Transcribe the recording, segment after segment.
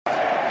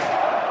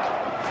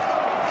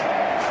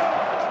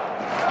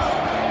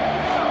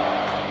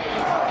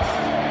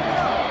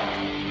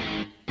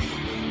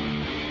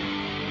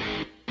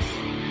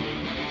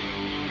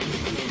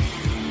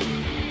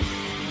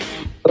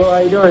Hello, how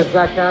you doing? It's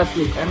Zach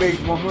Cassidy.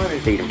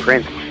 MH100. Hayden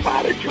Prince.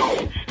 Father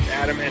Jones.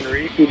 Adam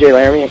Henry. TJ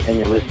Laramie, and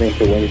you're listening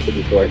to Win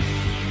City Sports.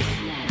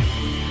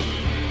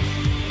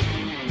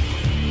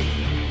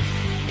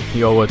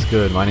 Yo, what's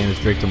good? My name is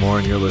Drake Demore,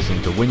 and you're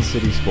listening to Win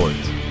City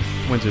Sports,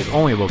 Windsor's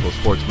only local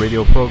sports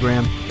radio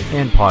program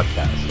and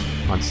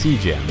podcast on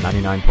CJAM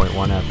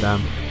 99.1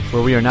 FM,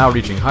 where we are now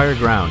reaching higher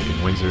ground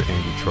in Windsor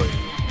and Detroit.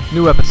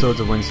 New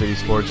episodes of Win City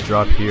Sports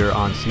drop here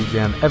on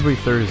CJAM every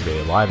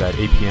Thursday, live at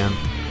 8 p.m.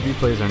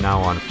 Replays are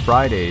now on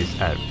Fridays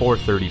at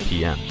 4:30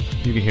 p.m.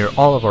 You can hear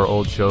all of our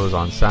old shows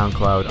on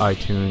SoundCloud,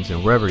 iTunes,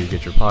 and wherever you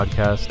get your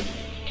podcast.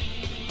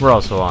 We're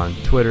also on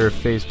Twitter,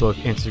 Facebook,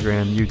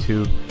 Instagram,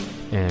 YouTube,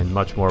 and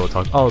much more. We'll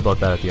talk all about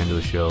that at the end of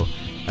the show,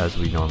 as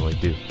we normally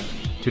do.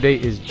 Today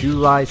is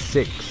July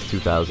 6,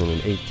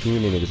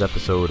 2018, and it is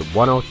episode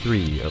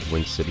 103 of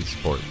Win City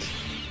Sports.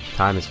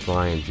 Time is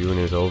flying, June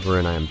is over,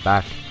 and I am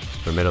back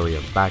from Italy.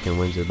 I'm back in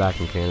Windsor, back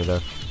in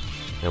Canada,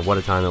 and what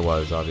a time it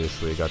was.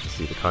 Obviously, I got to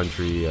see the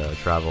country,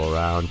 travel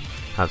around,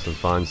 have some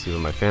fun, see where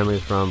my family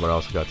is from, but I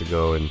also got to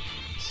go and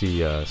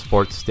see a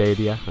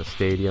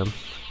stadium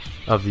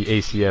of the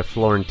ACF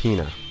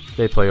Florentina.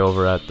 They play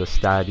over at the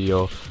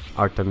Stadio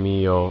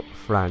Artemio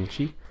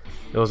Franchi.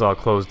 It was all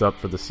closed up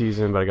for the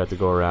season, but I got to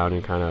go around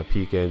and kind of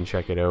peek in,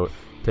 check it out,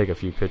 take a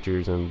few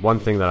pictures, and one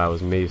thing that I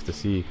was amazed to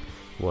see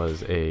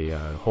was a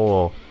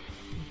whole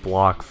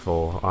block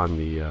full on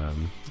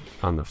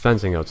the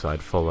fencing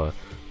outside, full of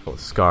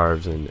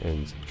scarves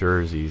and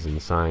jerseys and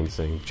signs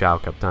saying Ciao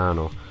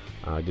Capitano.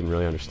 I didn't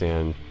really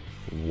understand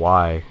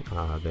why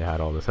they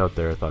had all this out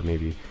there. I thought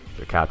maybe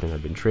their captain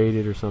had been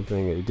traded or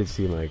something. It did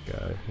seem like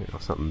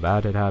something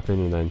bad had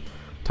happened. And then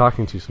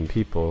talking to some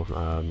people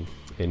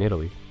in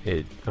Italy,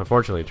 it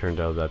unfortunately turned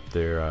out that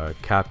their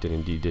captain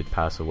indeed did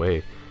pass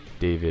away.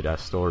 David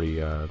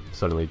Astori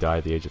suddenly died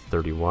at the age of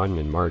 31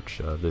 in March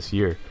this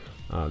year.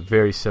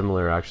 Very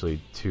similar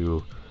actually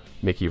to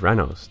Mickey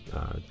Renault's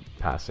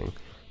passing.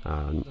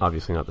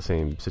 Obviously not the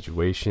same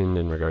situation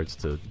in regards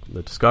to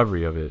the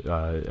discovery of it.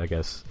 I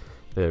guess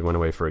they went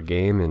away for a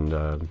game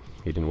and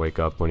he didn't wake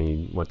up when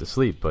he went to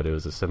sleep, but it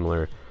was a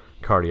similar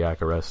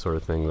cardiac arrest sort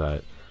of thing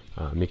that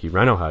Mickey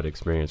Renault had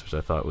experienced, which I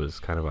thought was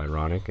kind of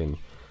ironic, and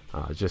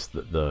just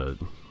the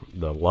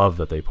love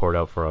that they poured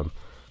out for him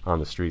on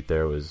the street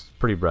there was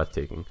pretty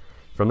breathtaking.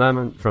 From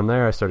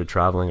there I started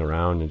traveling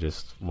around and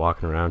just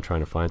walking around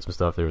trying to find some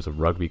stuff. There was a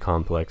rugby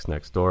complex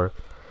next door.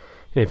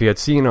 And if you had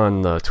seen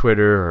on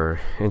Twitter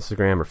or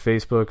Instagram or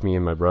Facebook, me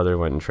and my brother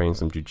went and trained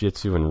some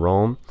jiu-jitsu in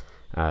Rome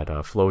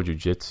at Flow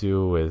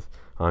Jiu-Jitsu with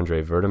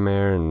Andre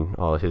Verdemer and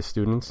all of his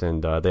students,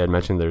 and they had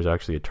mentioned there's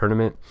actually a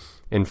tournament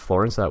in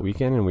Florence that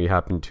weekend, and we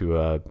happened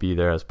to be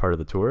there as part of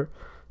the tour.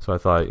 So I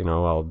thought,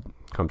 I'll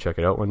come check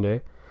it out one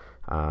day.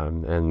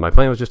 And my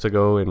plan was just to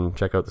go and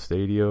check out the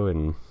stadio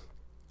and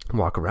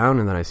walk around,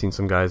 and then I seen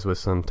some guys with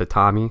some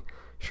tatami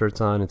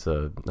shirts on. It's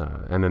a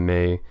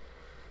MMA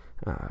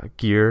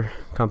gear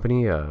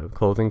company,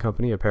 clothing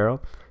company, apparel.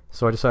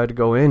 So I decided to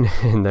go in,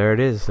 and there it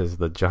is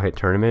the giant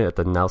tournament at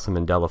the Nelson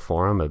Mandela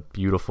Forum, a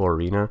beautiful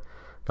arena.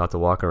 Got to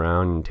walk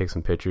around and take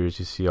some pictures.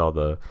 You see all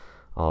the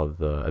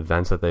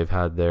events that they've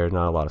had there.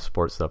 Not a lot of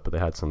sports stuff, but they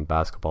had some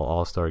basketball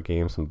all-star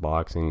games, some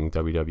boxing,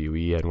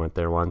 WWE. I went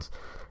there once,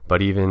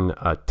 but even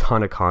a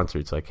ton of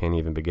concerts. I can't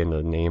even begin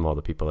to name all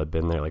the people that have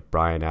been there, like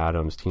Bryan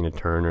Adams, Tina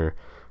Turner,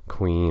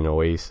 Queen,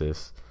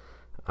 Oasis,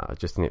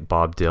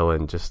 Bob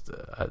Dylan, just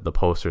the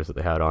posters that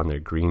they had on there,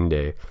 Green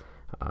Day,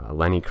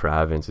 Lenny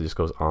Kravitz. It just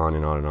goes on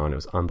and on and on. It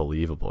was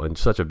unbelievable, and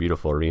such a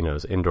beautiful arena. It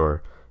was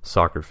indoor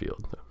soccer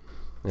field.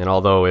 And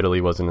although Italy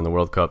wasn't in the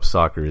World Cup,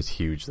 soccer is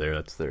huge there.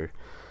 That's their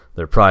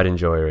pride and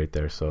joy right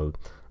there. So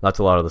that's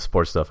a lot of the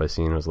sports stuff I've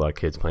seen. There was a lot of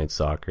kids playing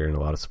soccer and a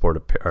lot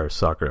of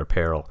soccer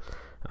apparel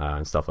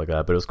and stuff like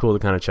that. But it was cool to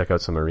kind of check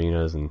out some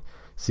arenas and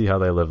see how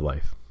they live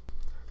life.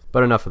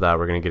 But enough of that.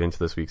 We're going to get into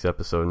this week's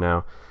episode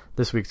now.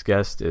 This week's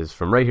guest is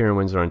from right here in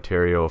Windsor,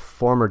 Ontario, a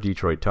former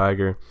Detroit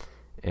Tiger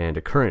and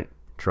a current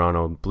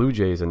Toronto Blue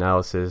Jays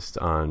analyst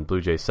on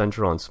Blue Jays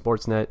Central on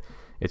Sportsnet.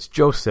 It's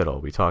Joe Siddall.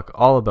 We talk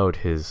all about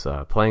his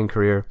playing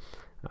career,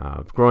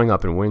 growing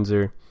up in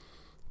Windsor,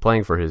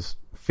 playing for his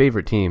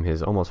favorite team,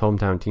 his almost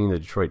hometown team, the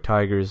Detroit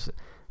Tigers,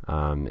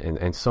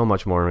 and so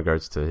much more in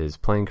regards to his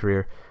playing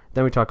career.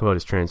 Then we talk about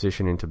his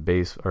transition into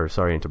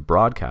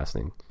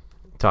broadcasting.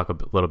 Talk a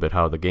little bit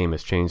how the game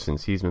has changed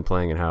since he's been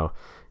playing and how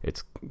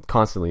it's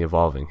constantly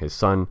evolving. His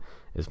son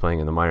is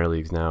playing in the minor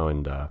leagues now,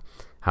 and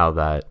how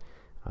that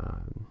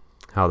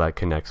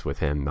connects with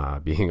him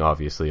being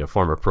obviously a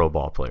former pro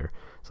ball player.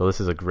 So this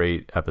is a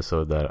great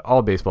episode that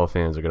all baseball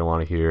fans are going to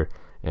want to hear,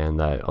 and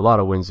that a lot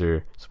of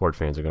Windsor sport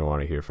fans are going to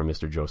want to hear from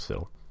Mr. Joe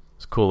Siddall.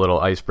 It's a cool little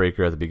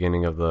icebreaker at the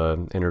beginning of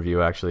the interview,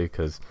 actually,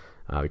 because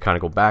we kind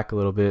of go back a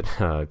little bit.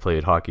 I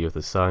played hockey with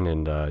his son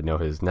and know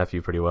his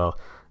nephew pretty well,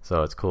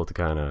 so it's cool to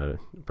kind of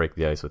break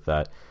the ice with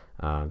that.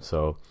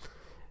 So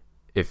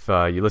if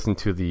you listen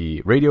to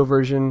the radio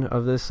version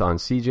of this on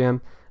CJAM,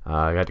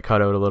 I had to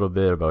cut out a little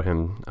bit about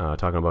him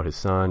talking about his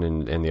son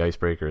and the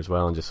icebreaker as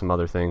well, and just some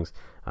other things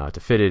to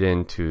fit it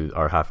into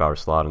our half-hour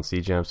slot on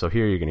CJAM. So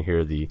here you're going to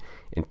hear the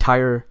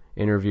entire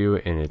interview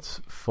in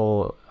its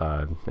full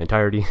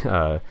entirety,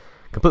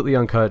 completely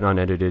uncut and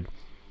unedited.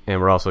 And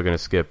we're also going to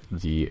skip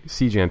the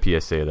CJAM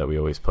PSA that we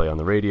always play on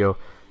the radio.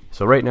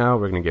 So right now,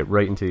 we're going to get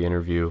right into the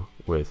interview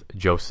with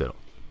Joe Siddall.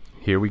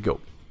 Here we go.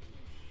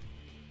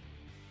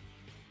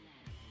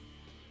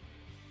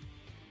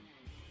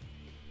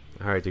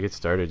 All right, to get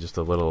started, just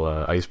a little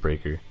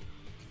icebreaker.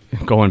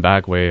 Going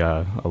back way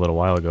a little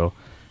while ago,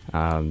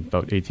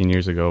 about 18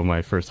 years ago,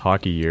 my first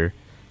hockey year,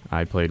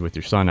 I played with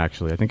your son,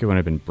 actually. I think it would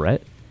have been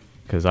Brett,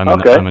 because I'm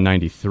a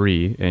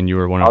 93, and you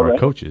were one of our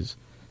coaches.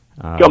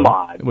 Come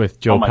on.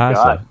 With Joe Passa.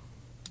 God.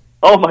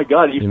 Oh, my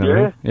God. Are you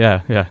serious?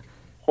 Yeah.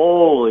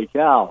 Holy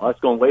cow. That's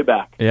going way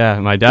back. Yeah,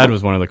 my dad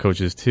was one of the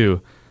coaches,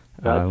 too.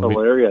 That's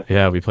hilarious.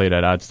 We played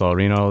at Adstall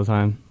Arena all the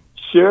time.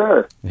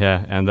 Sure.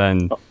 Yeah, and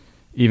then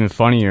even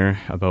funnier,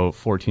 about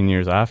 14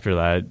 years after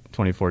that,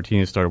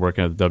 2014, I started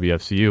working at the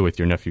WFCU with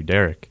your nephew,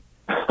 Derek.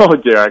 Oh,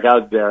 Derek.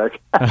 How's Derek?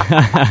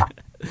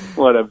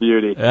 What a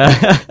beauty.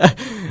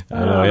 I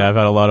know, yeah, I've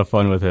had a lot of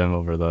fun with him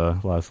over the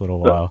last little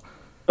while.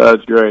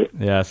 That's great.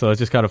 Yeah, so it's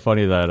just kind of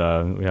funny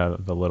that we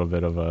have a little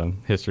bit of a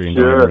history and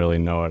don't even really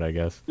know it, I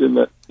guess. Isn't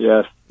it?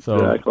 Yes, so,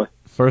 exactly.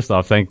 First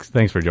off,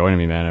 thanks for joining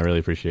me, man. I really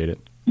appreciate it.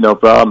 No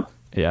problem.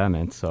 Yeah,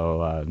 man.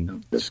 So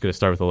just going to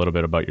start with a little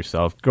bit about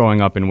yourself.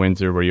 Growing up in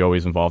Windsor, were you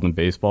always involved in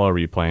baseball, or were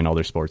you playing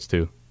other sports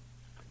too?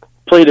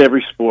 Played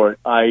every sport.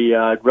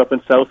 I grew up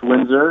in South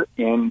Windsor,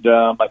 and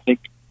I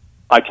think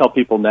I tell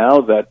people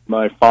now that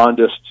my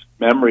fondest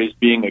memories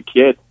being a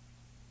kid,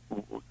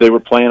 they were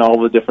playing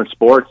all the different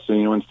sports. So,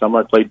 in summer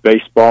I played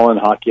baseball, and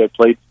hockey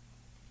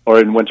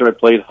in winter I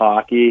played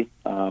hockey.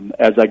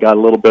 As I got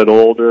a little bit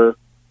older,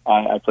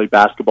 I played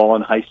basketball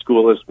in high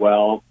school as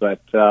well,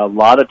 but a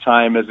lot of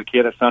time as a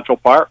kid at Central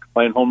Park,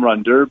 playing home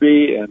run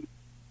derby and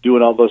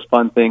doing all those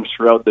fun things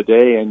throughout the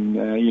day. And,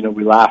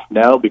 we laugh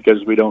now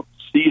because we don't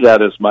see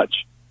that as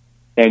much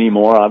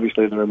anymore.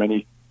 Obviously, there are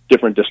many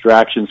different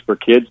distractions for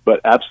kids,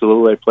 but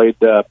absolutely,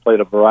 I played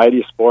a variety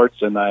of sports,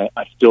 and I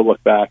still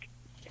look back,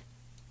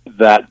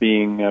 that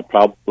being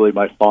probably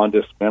my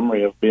fondest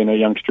memory of being a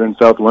youngster in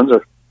South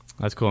Windsor.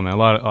 That's cool, man.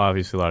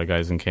 Obviously, a lot of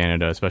guys in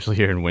Canada, especially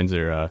here in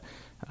Windsor,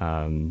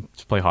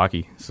 just play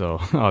hockey. So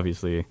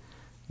obviously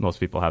most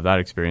people have that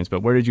experience.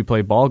 But where did you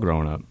play ball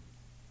growing up?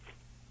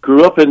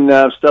 Grew up in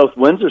South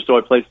Windsor, so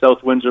I played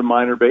South Windsor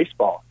minor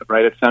baseball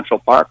right at Central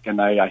Park.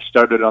 And I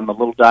started on the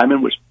Little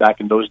Diamond, which back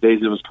in those days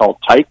it was called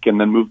Tyke, and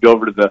then moved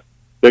over to the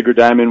bigger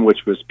diamond, which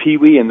was Pee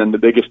Wee, and then the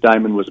biggest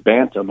diamond was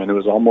Bantam. And it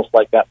was almost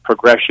like that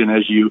progression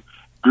as you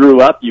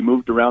grew up. You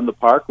moved around the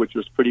park, which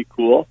was pretty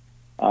cool.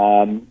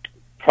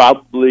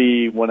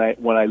 Probably when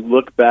I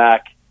look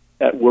back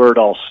at where it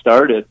all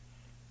started,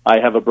 I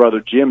have a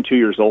brother, Jim, 2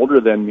 years older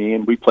than me,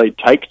 and we played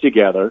Tyke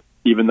together,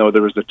 even though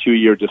there was a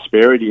 2-year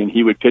disparity, and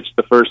he would pitch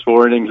the first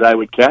 4 innings, I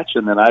would catch,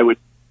 and then I would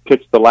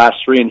pitch the last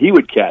 3, and he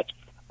would catch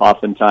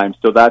oftentimes.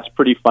 So that's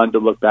pretty fun to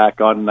look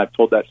back on, and I've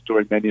told that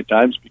story many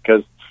times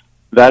because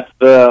that's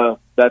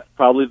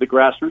probably the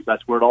grassroots.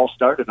 That's where it all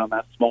started, on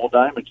that small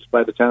diamond just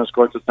by the tennis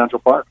courts at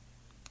Central Park.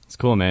 It's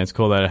cool, man. It's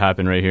cool that it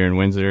happened right here in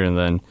Windsor, and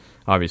then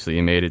obviously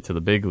you made it to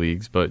the big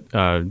leagues. But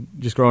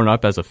just growing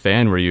up as a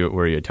fan, were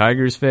you a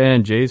Tigers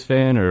fan, Jays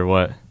fan, or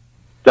what?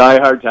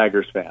 Die-hard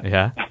Tigers fan.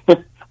 Yeah.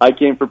 I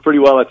came from pretty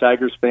well a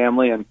Tigers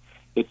family, and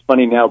it's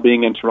funny now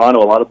being in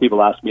Toronto, a lot of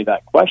people ask me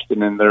that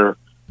question, and they're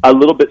a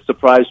little bit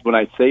surprised when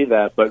I say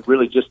that, but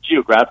really just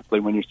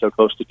geographically, when you're so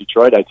close to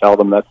Detroit, I tell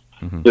them that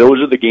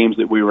those are the games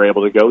that we were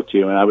able to go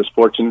to, and I was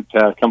fortunate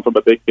to come from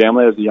a big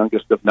family. I was the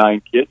youngest of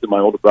 9 kids, and my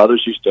older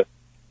brothers used to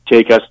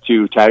take us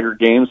to Tiger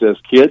games as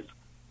kids,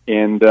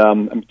 and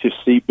to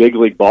see big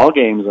league ball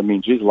games. I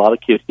mean, geez, a lot of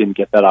kids didn't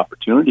get that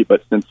opportunity,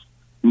 but since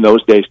in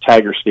those days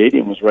Tiger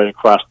Stadium was right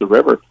across the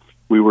river,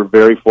 we were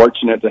very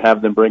fortunate to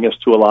have them bring us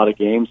to a lot of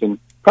games and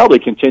probably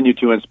continue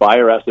to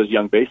inspire us as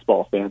young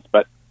baseball fans.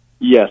 But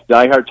yes,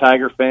 diehard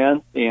Tiger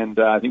fan, and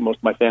I think most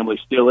of my family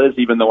still is,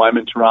 even though I'm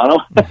in Toronto.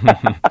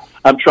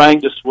 I'm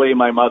trying to sway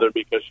my mother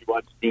because she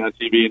wants to be on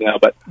TV now,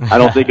 but I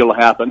don't think it'll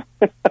happen.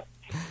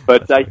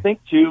 But I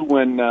think, too,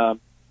 when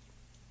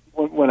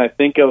I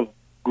think of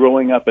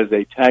growing up as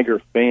a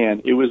Tiger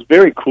fan, it was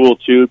very cool,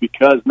 too,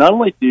 because not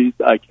only did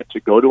I get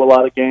to go to a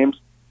lot of games,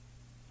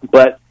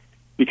 but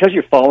because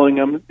you're following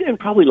them, and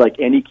probably like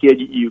any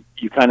kid, you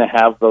kind of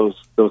have those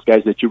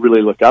guys that you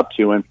really look up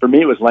to. And for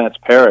me, it was Lance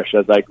Parrish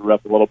as I grew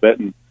up a little bit,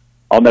 and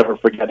I'll never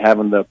forget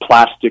having the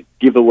plastic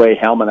giveaway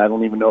helmet. I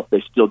don't even know if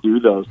they still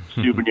do those,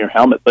 souvenir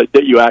helmet, but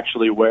that you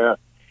actually wear.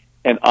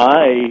 And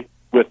I,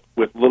 with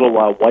little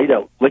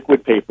whiteout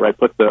liquid paper, I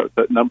put the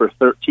number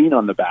 13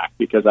 on the back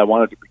because I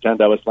wanted to pretend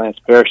I was Lance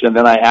Parrish. And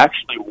then I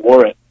actually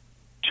wore it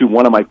to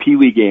one of my Pee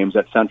Wee games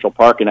at Central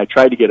Park, and I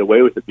tried to get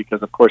away with it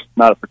because, of course, it's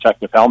not a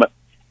protective helmet.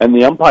 And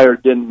the umpire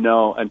didn't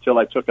know until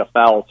I took a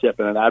foul tip,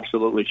 and it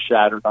absolutely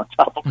shattered on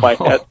top of my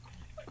head.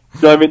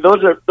 So, I mean,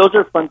 those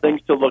are fun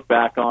things to look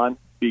back on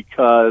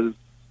because,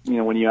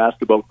 when you ask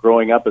about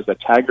growing up as a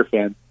Tiger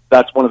fan,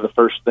 that's one of the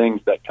first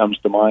things that comes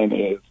to mind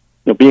is,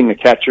 being a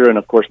catcher and,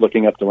 of course,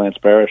 looking up to Lance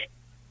Parrish.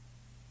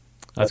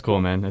 That's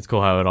cool, man. That's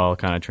cool how it all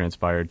kind of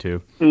transpired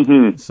too.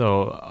 Mm-hmm.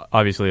 So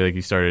obviously, like,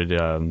 you started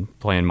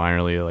playing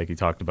minorly, like you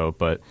talked about,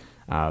 but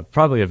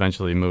probably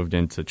eventually moved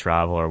into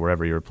travel or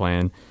wherever you were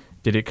playing.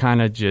 Did it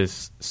kind of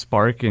just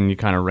spark and you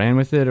kind of ran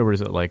with it, or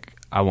was it like,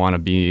 I want to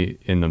be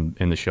in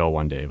the show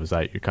one day? Was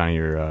that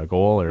your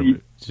goal, or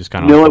just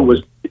kind of? No,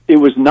 it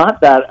was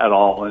not that at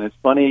all. And it's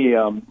funny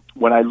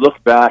when I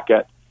look back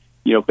at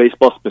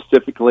baseball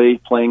specifically,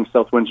 playing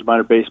South Windsor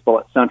minor baseball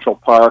at Central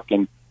Park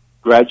and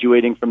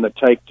graduating from the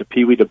Tyke to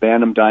Pee Wee to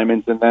Bantam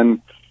Diamonds, and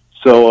then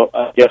so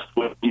I guess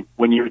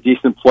when you're a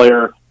decent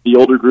player, the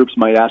older groups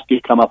might ask you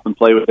to come up and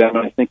play with them.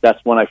 And I think that's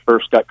when I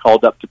first got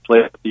called up to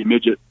play at the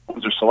midget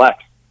Windsor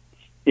Selects.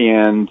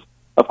 And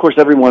of course,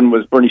 everyone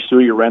was Bernie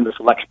Suyer ran the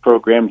Selects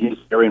program. He's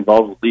very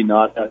involved with Lee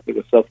Knott, I think,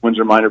 with South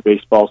Windsor minor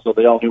baseball, so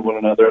they all knew one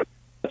another.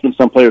 That's when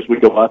some players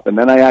would go up, and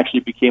then I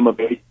actually became a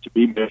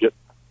to-be midget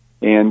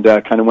and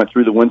kind of went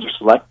through the Windsor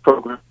Select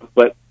program.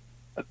 But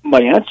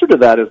my answer to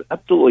that is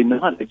absolutely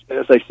not.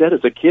 As I said,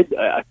 as a kid,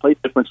 I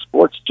played different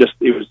sports.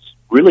 It was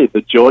really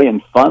the joy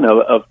and fun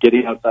of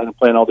getting outside and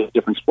playing all these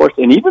different sports.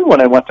 And even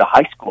when I went to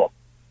high school,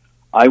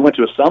 I went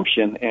to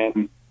Assumption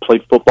and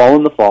played football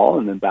in the fall,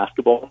 and then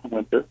basketball in the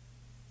winter,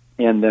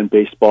 and then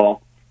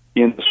baseball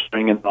in the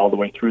spring and all the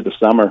way through the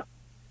summer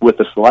with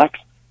the Selects.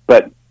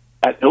 But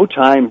at no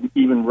time,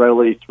 even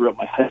really throughout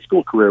my high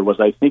school career, was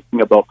I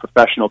thinking about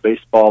professional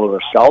baseball or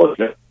a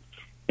scholarship.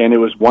 And it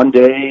was one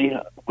day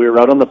we were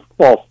out on the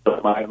football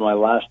field, my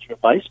last year of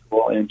high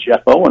school, and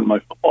Jeff Owen, my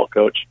football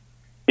coach,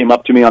 came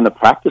up to me on the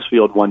practice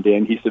field one day,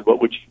 and he said,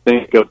 "What would you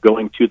think of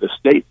going to the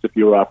States if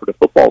you were offered a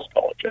football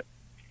scholarship?"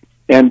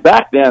 And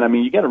back then, I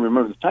mean, you got to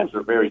remember, the times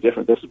were very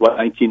different. This is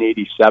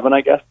 1987,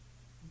 I guess.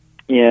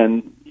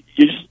 And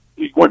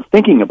you weren't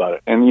thinking about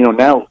it. And,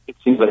 now it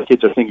seems like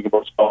kids are thinking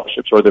about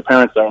scholarships, or their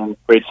parents are in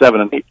grade 7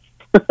 and 8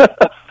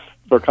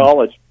 for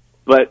college.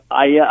 But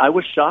I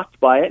was shocked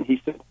by it, and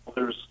he said, well,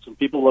 there's some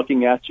people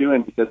looking at you,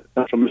 and he said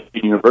Central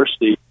Michigan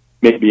University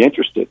may be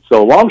interested.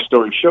 So long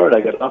story short,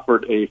 I got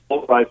offered a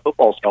full-ride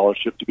football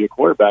scholarship to be a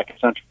quarterback at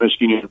Central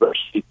Michigan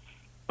University.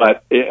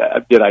 But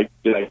did I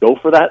go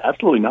for that?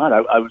 Absolutely not.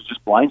 I was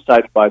just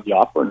blindsided by the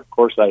offer, and of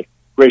course I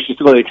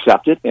graciously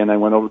accepted, and I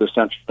went over to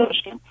Central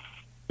Michigan.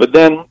 But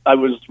then I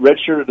was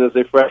redshirted as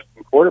a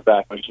freshman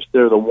quarterback. I was just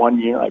there the 1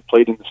 year. I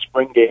played in the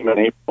spring game in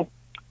April.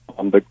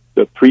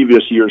 The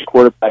previous year's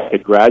quarterback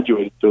had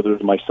graduated, so there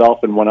was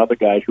myself and one other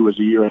guy who was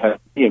a year ahead of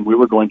me, and we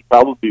were going to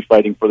probably be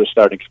fighting for the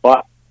starting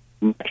spot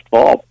next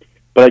fall.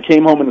 But I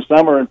came home in the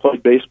summer and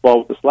played baseball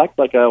with the Select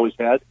like I always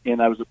had,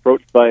 and I was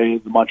approached by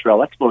the Montreal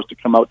Expos to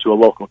come out to a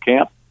local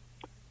camp.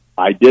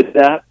 I did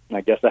that, and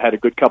I guess I had a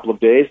good couple of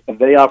days, and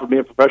they offered me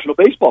a professional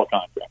baseball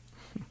contract.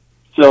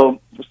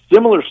 So,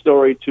 similar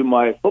story to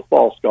my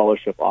football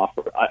scholarship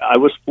offer. I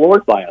was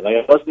floored by it.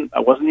 I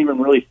wasn't even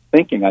really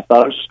thinking. I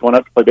thought I was just going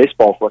out to play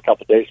baseball for a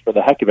couple of days for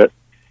the heck of it.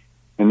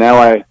 And now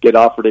I get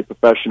offered a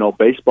professional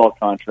baseball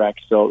contract.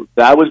 So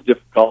that was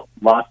difficult.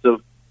 Lots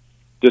of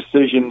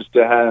decisions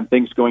to have,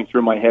 things going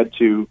through my head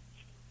to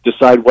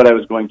decide what I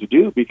was going to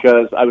do,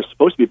 because I was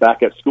supposed to be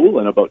back at school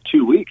in about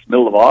 2 weeks,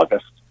 middle of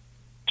August,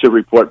 to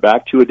report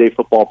back. 2-a-day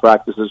football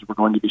practices were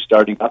going to be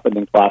starting up, and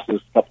then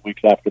classes a couple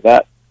weeks after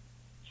that.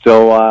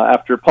 So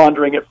after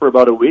pondering it for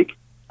about a week,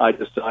 I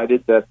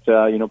decided that,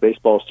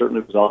 baseball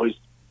certainly was always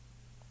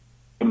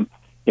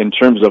in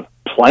terms of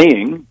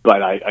playing,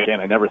 but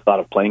I never thought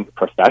of playing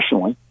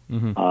professionally.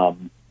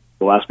 Mm-hmm.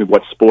 They'll ask me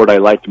what sport I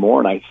liked more,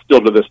 and I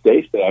still to this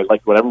day say I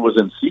liked whatever was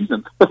in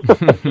season.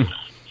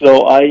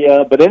 So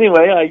but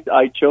anyway,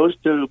 I chose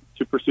to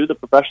pursue the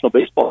professional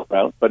baseball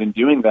route, but in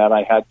doing that,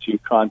 I had to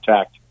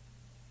contact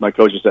my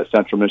coaches at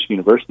Central Michigan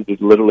University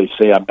to literally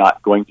say I'm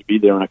not going to be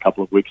there in a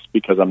couple of weeks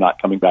because I'm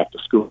not coming back to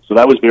school. So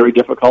that was very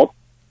difficult.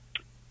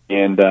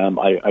 And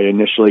I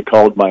initially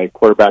called my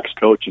quarterback's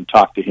coach and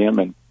talked to him,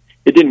 and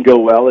it didn't go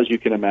well, as you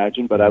can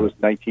imagine, but I was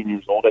 19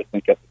 years old, I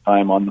think, at the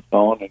time on the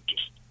phone, and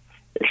just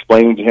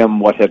explaining to him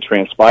what had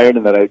transpired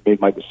and that I had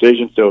made my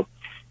decision. So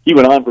he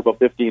went on for about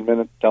 15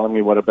 minutes telling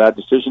me what a bad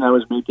decision I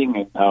was making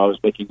and how I was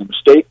making a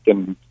mistake,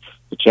 and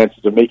the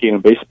chances of making it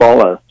in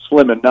baseball are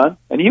slim and none.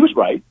 And he was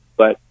right,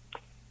 but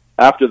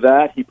after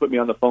that, he put me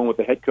on the phone with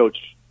the head coach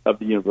of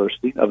the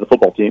university, of the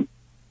football team,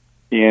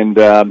 and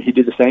he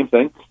did the same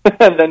thing.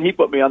 And then he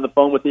put me on the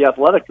phone with the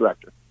athletic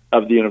director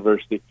of the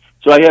university.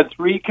 So I had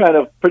 3 kind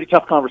of pretty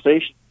tough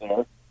conversations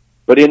there.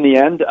 But in the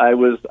end, I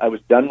was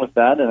done with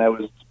that, and I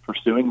was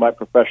pursuing my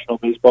professional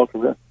baseball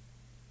career.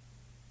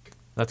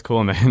 That's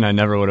cool, man. I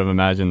never would have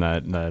imagined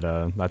that's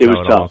how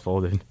it all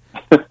unfolded.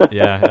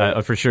 Yeah,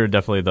 for sure.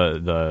 Definitely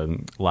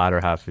the latter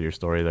half of your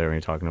story there when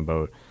you're talking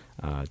about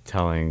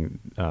telling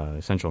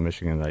Central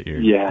Michigan that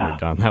you're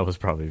done. That was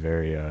probably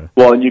very...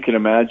 Well, and you can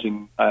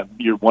imagine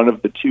you're one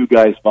of the 2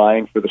 guys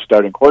vying for the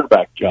starting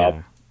quarterback job.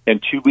 Yeah.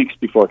 And 2 weeks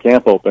before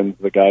camp opens,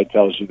 the guy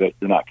tells you that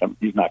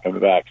he's not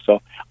coming back.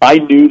 So I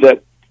knew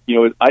that,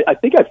 I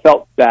think I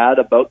felt bad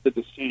about the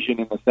decision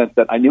in the sense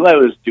that I knew I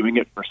was doing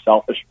it for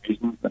selfish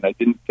reasons, and I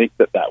didn't think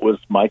that was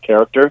my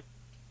character.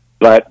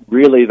 But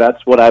really,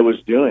 that's what I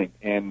was doing.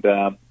 And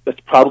that's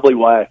probably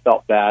why I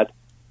felt bad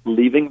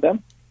leaving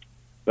them.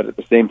 But at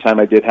the same time,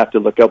 I did have to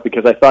look out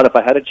because I thought if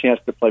I had a chance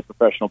to play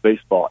professional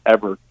baseball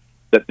ever,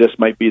 that this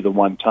might be the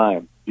one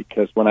time.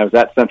 Because when I was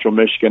at Central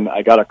Michigan,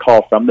 I got a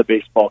call from the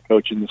baseball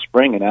coach in the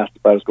spring and asked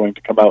if I was going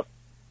to come out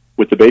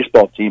with the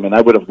baseball team, and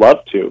I would have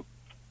loved to.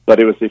 But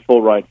it was a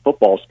full-ride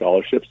football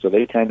scholarship, so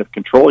they kind of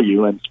control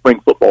you, and spring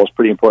football is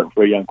pretty important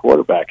for a young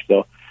quarterback.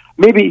 So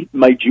maybe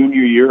my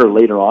junior year or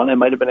later on, I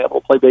might have been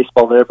able to play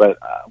baseball there, but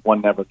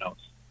one never knows.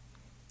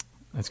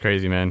 That's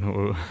crazy, man.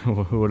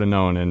 Who would have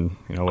known, and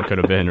what could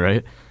have been,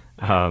 right?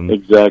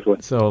 Exactly.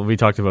 So we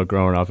talked about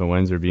growing up in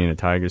Windsor, being a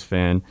Tigers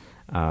fan.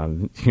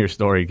 Your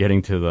story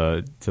getting to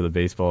the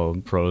baseball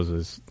pros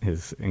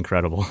is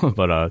incredible.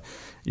 But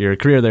your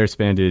career there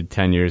spanned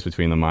 10 years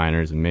between the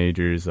minors and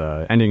majors,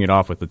 ending it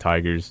off with the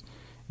Tigers,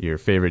 your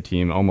favorite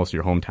team, almost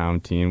your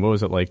hometown team. What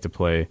was it like to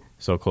play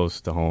so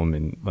close to home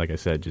and, like I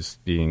said,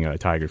 just being a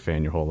Tiger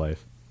fan your whole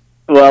life?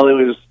 Well, it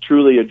was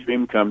truly a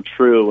dream come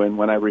true. And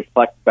when I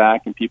reflect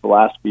back and people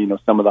ask me,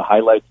 some of the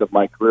highlights of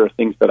my career,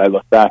 things that I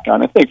look back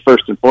on, I think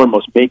first and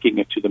foremost, making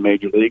it to the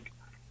Major League.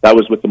 That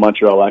was with the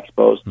Montreal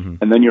Expos. Mm-hmm.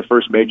 And then your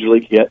first Major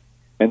League hit,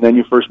 and then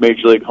your first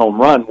Major League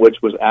home run, which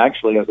was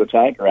actually as a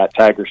Tiger at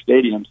Tiger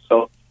Stadium.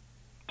 So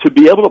to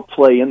be able to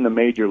play in the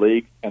Major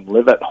League and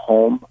live at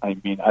home, I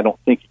don't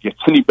think it gets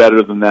any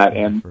better than that.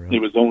 And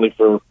it was only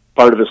for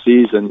part of a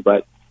season,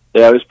 but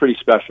yeah, it was pretty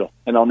special.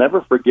 And I'll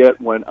never forget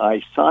when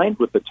I signed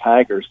with the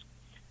Tigers.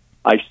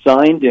 I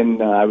signed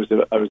in, I was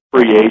a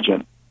free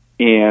agent,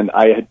 and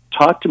I had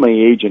talked to my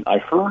agent. I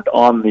heard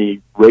on the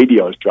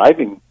radio, I was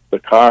driving the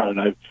car, and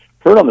I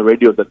heard on the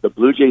radio that the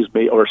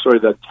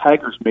the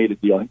Tigers made a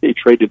deal. I think they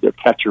traded their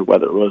catcher,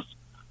 whether it was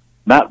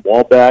Matt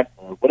Walbeck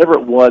or whatever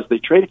it was. They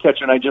traded a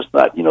catcher, and I just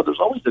thought, there's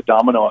always a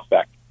domino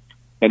effect.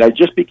 And I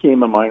just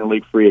became a minor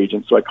league free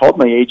agent. So I called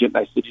my agent,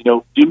 and I said,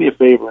 do me a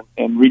favor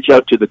and reach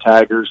out to the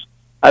Tigers.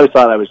 I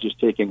thought I was just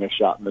taking a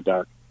shot in the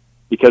dark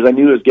because I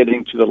knew it was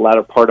getting to the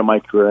latter part of my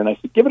career. And I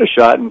said, give it a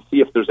shot and see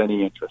if there's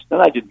any interest.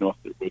 And I didn't know if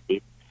there would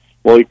be.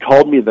 Well, he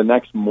called me the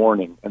next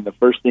morning, and the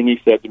first thing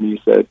he said to me,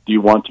 he said, do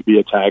you want to be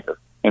a Tiger?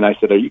 And I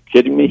said, are you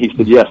kidding me? He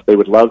said, yes, they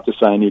would love to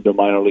sign you to a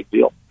minor league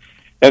deal.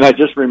 And I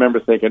just remember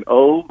thinking,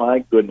 oh, my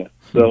goodness.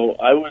 So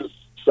I was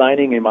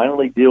signing a minor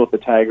league deal with the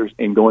Tigers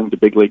and going to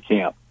big league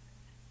camp.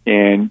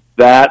 And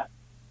that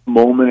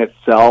moment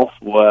itself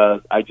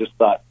was, I just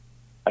thought,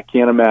 I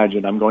can't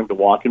imagine I'm going to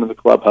walk into the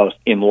clubhouse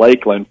in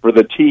Lakeland for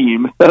the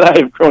team that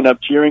I have grown up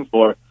cheering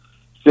for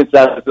since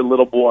I was a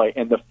little boy.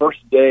 And the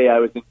first day I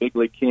was in big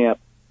league camp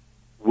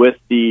with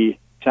the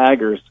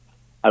Tigers,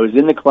 I was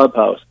in the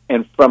clubhouse,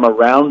 and from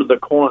around the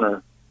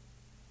corner,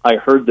 I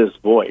heard this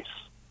voice.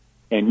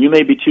 And you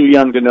may be too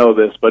young to know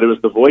this, but it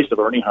was the voice of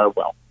Ernie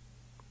Hartwell.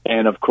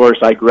 And, of course,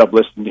 I grew up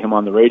listening to him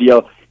on the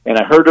radio, and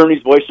I heard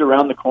Ernie's voice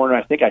around the corner.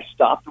 I think I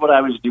stopped what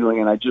I was doing,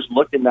 and I just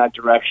looked in that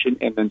direction,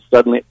 and then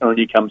suddenly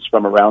Ernie comes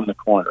from around the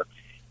corner.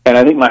 And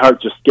I think my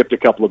heart just skipped a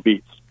couple of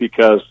beats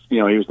because, he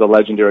was the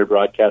legendary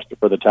broadcaster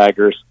for the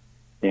Tigers,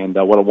 and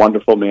what a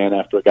wonderful man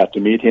after I got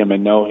to meet him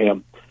and know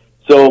him.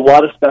 So a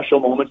lot of special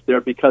moments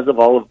there because of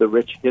all of the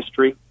rich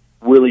history.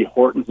 Willie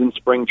Horton's in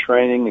spring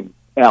training, and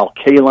Al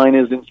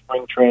Kaline is in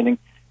spring training,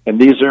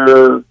 and these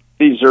are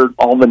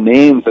all the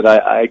names that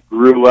I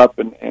grew up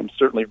and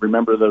certainly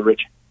remember the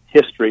rich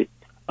history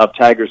of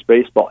Tigers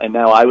baseball. And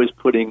now I was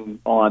putting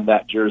on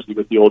that jersey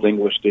with the Old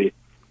English D.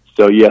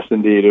 So yes,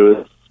 indeed, it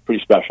was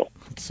pretty special.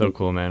 It's so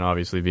cool, man.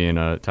 Obviously, being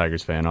a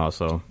Tigers fan,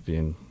 also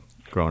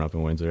growing up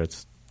in Windsor,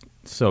 it's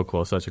so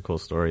cool. Such a cool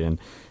story. And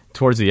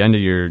towards the end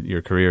of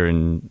your career,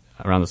 and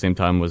around the same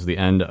time was the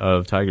end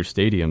of Tiger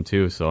Stadium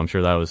too. So I'm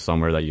sure that was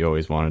somewhere that you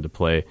always wanted to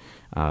play,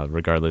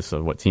 regardless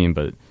of what team.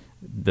 But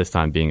this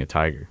time being a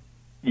Tiger.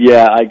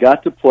 Yeah, I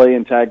got to play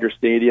in Tiger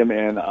Stadium,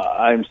 and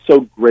I'm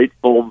so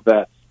grateful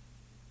that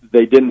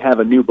they didn't have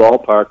a new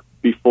ballpark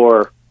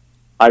before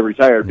I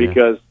retired,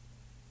 because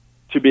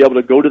to be able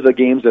to go to the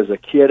games as a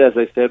kid, as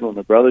I said, when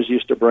my brothers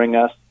used to bring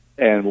us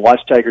and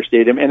watch Tiger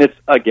Stadium, and it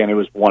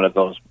was one of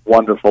those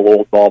wonderful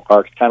old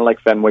ballparks, kind of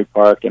like Fenway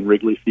Park and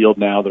Wrigley Field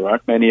now. There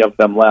aren't many of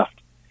them left.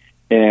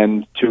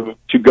 And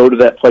to go to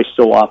that place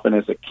so often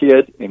as a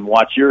kid and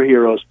watch your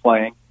heroes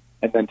playing,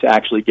 and then to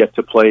actually get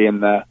to play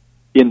in the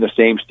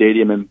same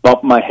stadium and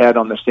bump my head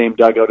on the same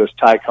dugout as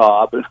Ty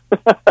Cobb.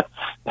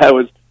 that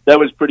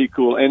was pretty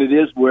cool. And it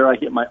is where I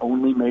hit my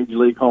only major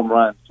league home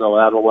run, so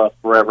that'll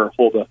forever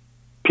hold a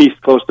piece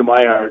close to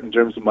my heart in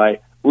terms of my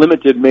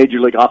limited major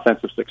league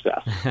offensive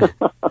success.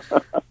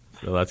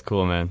 So that's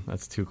cool, man.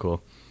 That's too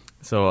cool.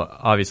 So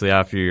obviously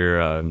after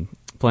your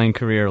playing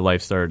career,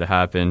 life started to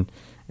happen.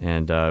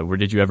 And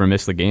did you ever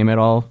miss the game at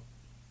all?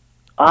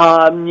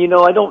 I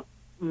don't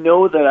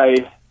know that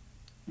I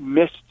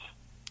missed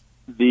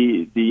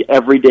the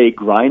everyday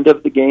grind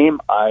of the game.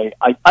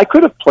 I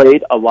could have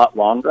played a lot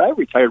longer. I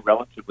retired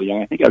relatively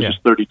young. I think I was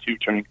just 32,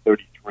 turning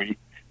 33.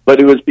 But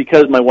it was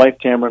because my wife,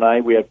 Tamara, and I,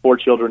 we had 4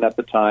 children at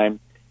the time,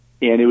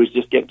 and it was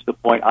just getting to the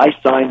point. I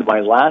signed my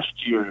last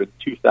year in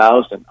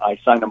 2000. I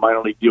signed a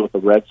minor league deal with the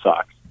Red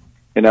Sox,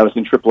 and I was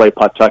in AAA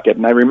Pawtucket.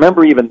 And I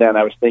remember even then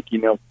I was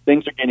thinking,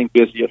 things are getting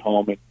busy at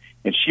home,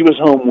 and she was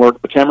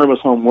Tamara was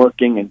home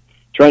working and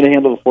trying to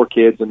handle the 4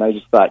 kids, and I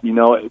just thought,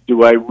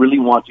 do I really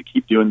want to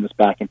keep doing this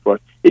back and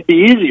forth? It'd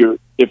be easier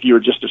if you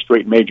were just a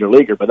straight major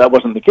leaguer, but that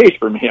wasn't the case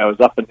for me. I was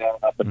up and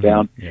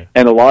down, yeah.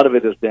 And a lot of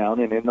it is down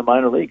and in the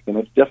minor leagues, and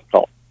it's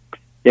difficult.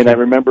 And I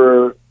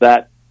remember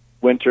that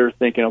winter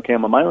thinking, okay,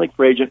 I'm a minor league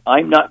free agent.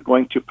 I'm not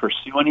going to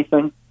pursue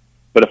anything,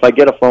 but if I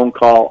get a phone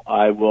call,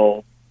 I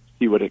will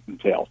see what it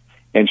entails.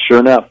 And sure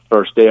enough,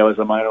 first day I was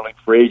a minor league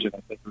free agent,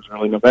 I think it was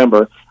early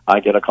November,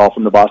 I get a call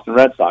from the Boston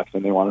Red Sox,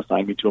 and they want to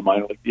sign me to a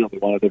minor league deal. They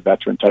wanted a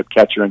veteran-type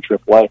catcher in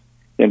AAA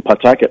in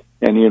Pawtucket,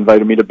 and he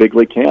invited me to big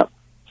league camp.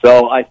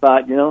 So I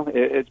thought,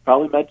 it's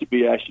probably meant to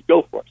be. I should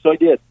go for it. So I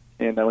did,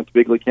 and I went to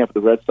big league camp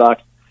with the Red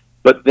Sox.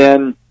 But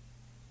then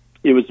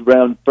it was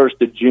around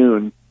 1st of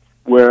June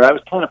where I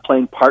was kind of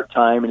playing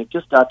part-time, and it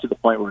just got to the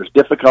point where it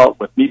was difficult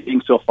with me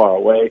being so far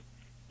away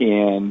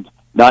and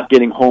not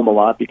getting home a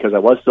lot because I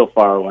was so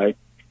far away.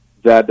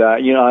 That,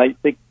 I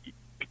think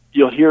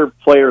you'll hear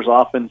players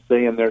often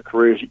say in their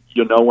careers,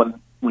 when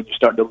you're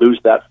starting to lose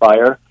that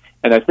fire.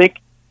 And I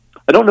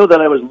don't know that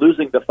I was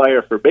losing the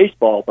fire for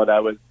baseball, but I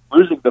was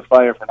losing the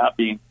fire for not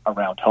being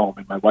around home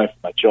and my wife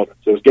and my children.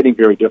 So it was getting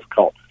very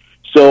difficult.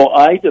 So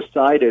I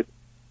decided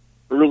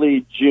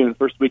early June,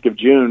 first week of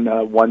June,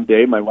 one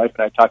day, my wife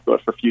and I talked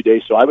about it for a few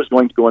days. So I was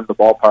going to go into the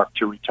ballpark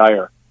to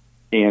retire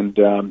and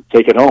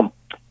take it home.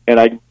 And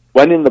I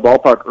went in the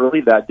ballpark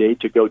early that day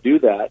to go do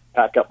that,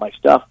 pack up my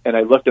stuff, and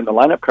I looked and the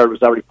lineup card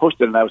was already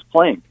posted and I was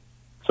playing.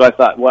 So I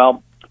thought,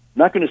 well, I'm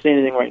not going to say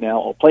anything right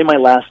now. I'll play my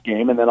last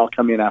game and then I'll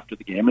come in after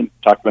the game and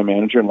talk to my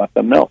manager and let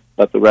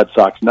the Red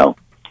Sox know.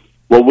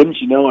 Well, wouldn't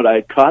you know it,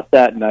 I caught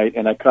that night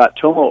and I caught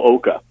Tomo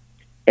Oka,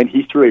 and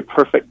he threw a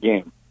perfect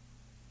game.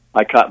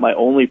 I caught my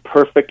only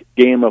perfect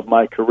game of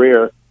my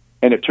career,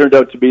 and it turned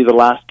out to be the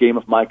last game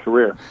of my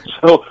career.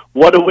 So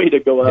what a way to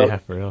go out. Yeah,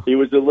 for real. It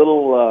was a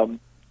little,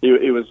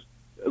 it was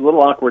a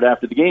little awkward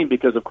after the game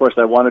because, of course,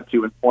 I wanted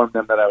to inform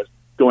them that I was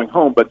going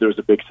home, but there was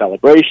a big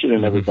celebration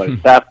and everybody's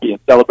happy and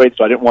celebrate,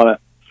 so I didn't want to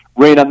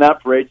rain on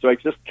that parade. So I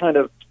just kind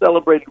of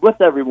celebrated with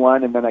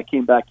everyone, and then I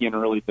came back in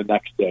early the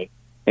next day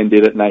and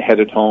did it, and I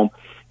headed home.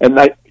 And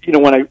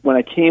when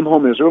I came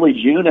home, it was early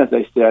June, as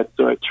I said,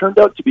 so it turned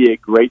out to be a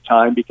great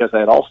time because I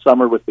had all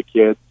summer with the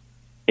kids,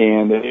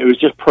 and it was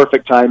just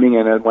perfect timing.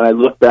 And when I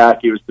look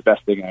back, it was the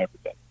best thing I ever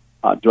did.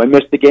 Do I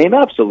miss the game?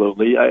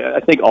 Absolutely. I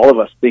think all of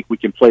us think we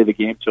can play the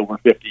game till we're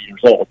 50 years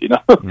old.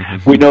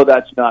 We know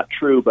that's not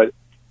true, but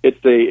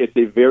it's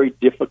a very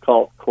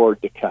difficult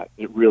cord to cut.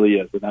 It really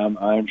is, and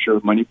I'm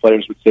sure many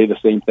players would say the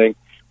same thing.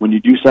 When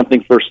you do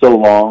something for so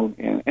long,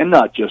 and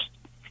not just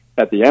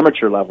at the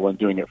amateur level and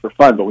doing it for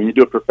fun, but when you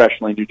do it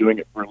professionally and you're doing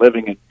it for a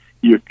living and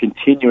you're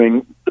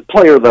continuing, the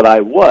player that I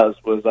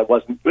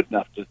wasn't good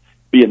enough to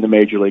be in the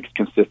major leagues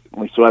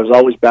consistently. So I was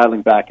always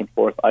battling back and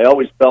forth. I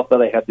always felt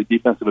that I had the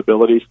defensive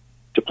abilities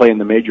to play in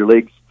the major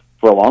leagues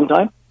for a long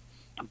time,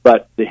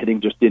 but the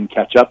hitting just didn't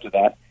catch up to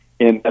that.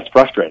 And that's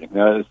frustrating.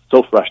 It's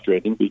so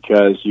frustrating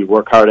because you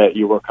work hard at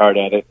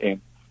it,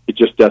 and it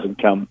just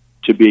doesn't come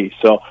to be.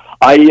 So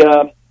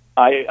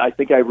I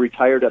think I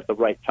retired at the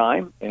right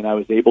time, and I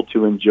was able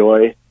to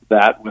enjoy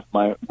that with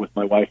my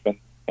wife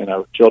and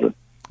our children.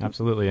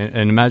 Absolutely.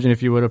 And imagine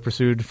if you would have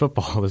pursued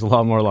football. There's a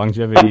lot more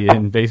longevity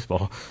in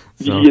baseball.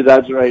 So, yeah,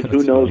 that's right.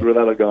 Who knows where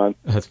that would have gone.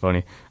 That's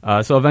funny.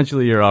 So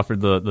eventually you're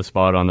offered the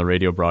spot on the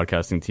radio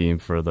broadcasting team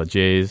for the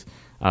Jays.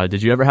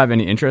 Did you ever have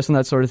any interest in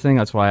that sort of thing?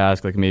 That's why I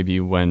asked, like,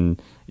 maybe when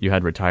you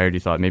had retired, you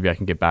thought maybe I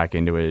can get back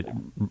into it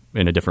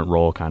in a different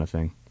role kind of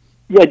thing.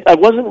 Yeah, I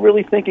wasn't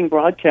really thinking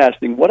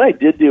broadcasting. What I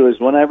did do is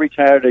when I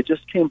retired, I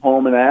just came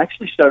home and I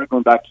actually started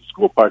going back to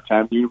school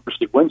part-time at the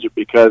University of Windsor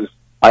because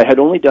I had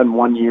only done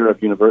 1 year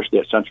of university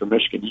at Central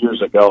Michigan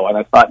years ago, and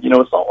I thought,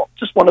 it's all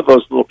just one of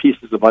those little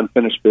pieces of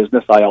unfinished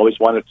business I always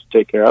wanted to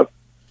take care of.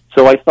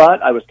 So I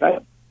thought I was kind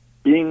of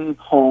being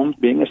home,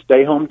 being a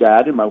stay-home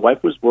dad, and my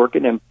wife was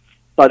working, and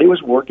thought he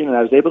was working, and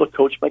I was able to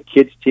coach my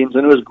kids' teams,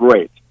 and it was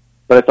great.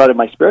 But I thought in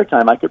my spare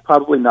time I could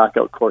probably knock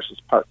out courses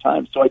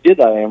part-time. So I did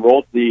that. I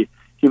enrolled the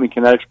Human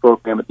Kinetics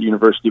program at the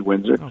University of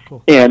Windsor,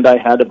 cool. And I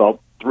had about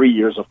 3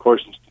 years of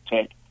courses to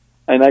take.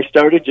 And I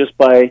started just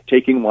by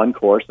taking one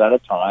course at a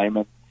time,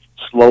 and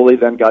slowly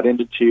then got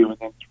into 2 and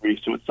then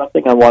 3. So it's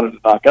something I wanted to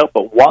knock out.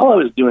 But while I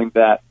was doing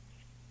that,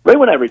 right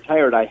when I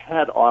retired, I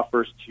had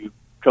offers to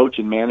coach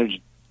and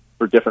manage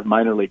for different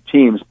minor league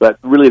teams. But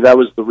really that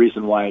was the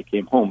reason why I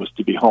came home, was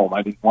to be home.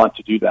 I didn't want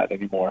to do that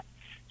anymore.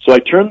 So I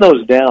turned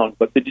those down.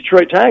 But the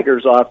Detroit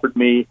Tigers offered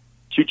me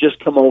to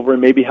just come over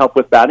and maybe help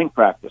with batting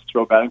practice,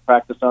 throw batting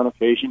practice on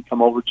occasion,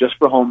 come over just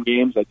for home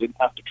games. I didn't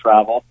have to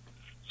travel.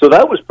 So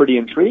that was pretty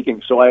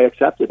intriguing, so I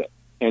accepted it.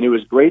 And it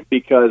was great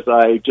because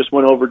I just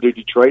went over to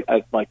Detroit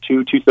at like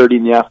 2:30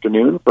 in the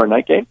afternoon for a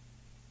night game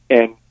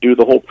and do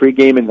the whole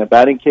pregame in the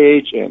batting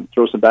cage and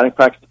throw some batting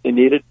practice if they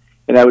needed.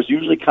 And I was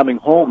usually coming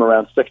home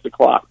around 6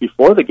 o'clock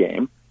before the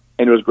game,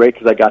 and it was great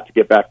because I got to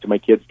get back to my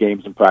kids'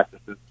 games and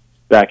practices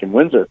back in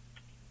Windsor.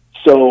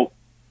 So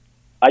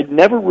I'd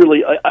never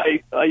really,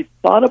 I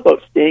thought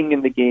about staying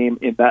in the game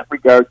in that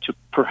regard to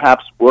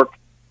perhaps work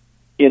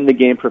in the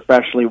game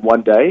professionally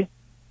one day,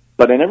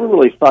 but I never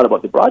really thought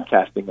about the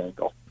broadcasting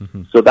angle.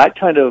 Mm-hmm. So that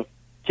kind of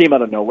came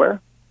out of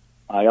nowhere.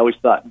 I always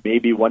thought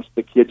maybe once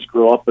the kids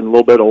grow up and a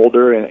little bit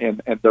older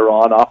and they're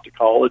off to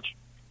college,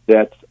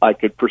 that I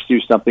could pursue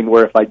something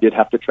where if I did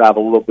have to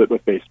travel a little bit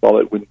with baseball,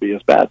 it wouldn't be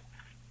as bad.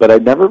 But I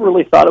never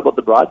really thought about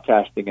the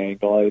broadcasting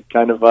angle. It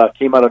kind of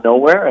came out of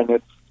nowhere, and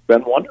it's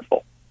been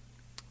wonderful.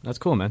 That's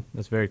cool, man.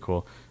 That's very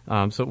cool.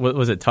 So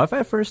was it tough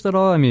at first at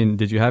all? I mean,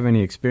 did you have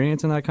any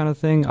experience in that kind of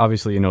thing?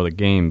 Obviously, you know the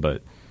game,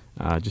 but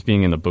just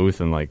being in the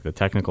booth and like the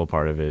technical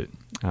part of it,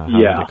 how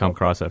did it come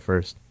across at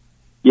first?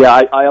 Yeah,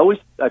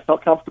 I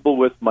felt comfortable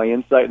with my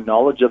insight and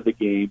knowledge of the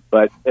game,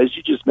 but as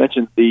you just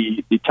mentioned,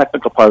 the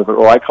technical part of it,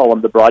 or I call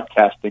them the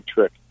broadcasting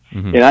tricks.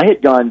 Mm-hmm. And I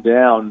had gone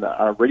down,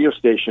 our radio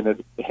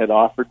station had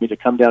offered me to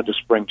come down to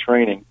spring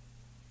training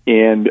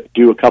and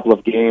do a couple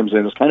of games, and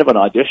it was kind of an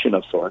audition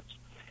of sorts.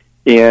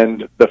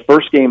 And the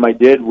first game I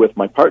did with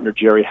my partner,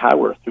 Jerry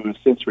Howarth, who has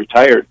since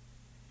retired,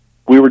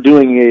 we were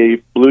doing a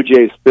Blue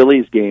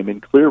Jays-Phillies game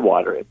in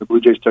Clearwater, and the Blue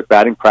Jays took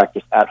batting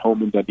practice at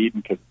home in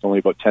Dunedin because it's only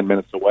about 10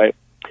 minutes away.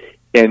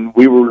 And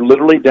we were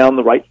literally down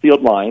the right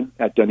field line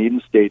at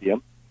Dunedin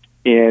Stadium,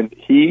 and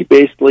he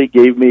basically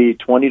gave me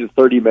 20 to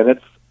 30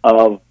 minutes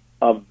of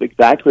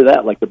exactly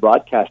that, like the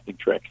broadcasting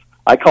tricks.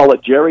 I call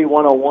it Jerry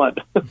 101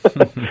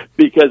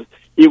 because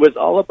he was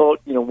all about,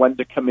 when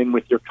to come in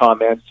with your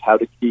comments, how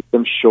to keep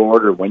them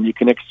short, or when you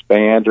can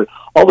expand, or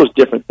all those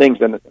different things.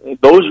 And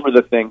those were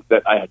the things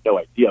that I had no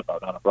idea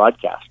about on a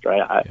broadcast,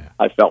 right?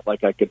 I felt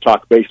like I could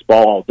talk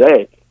baseball all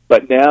day,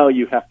 but now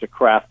you have to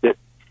craft it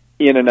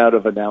in and out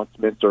of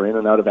announcements or in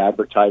and out of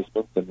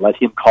advertisements and let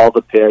him call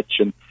the pitch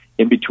and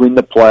in between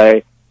the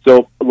play.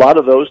 So a lot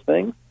of those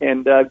things.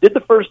 And did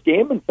the first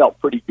game and felt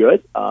pretty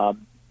good.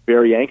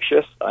 Very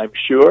anxious, I'm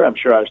sure. I'm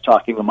sure I was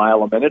talking a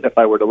mile a minute if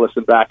I were to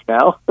listen back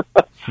now.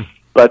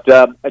 But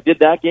I did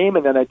that game,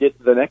 and then I did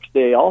the next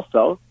day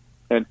also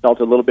and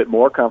felt a little bit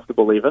more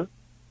comfortable even.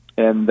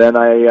 And then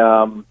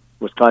I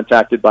was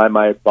contacted by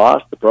my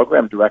boss, the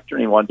program director,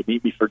 and he wanted to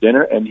meet me for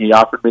dinner, and he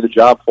offered me the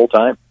job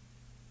full-time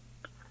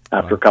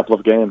after a couple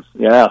of games.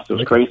 Yeah, so it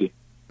was crazy.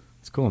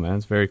 It's cool, man.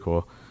 It's very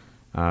cool.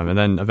 And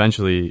then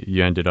eventually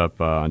you ended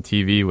up on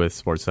TV with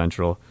Sports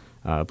Central,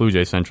 Blue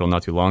Jay Central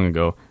not too long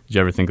ago. Did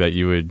you ever think that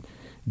you would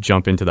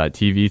jump into that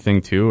TV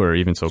thing too, or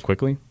even so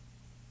quickly?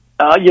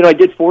 I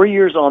did 4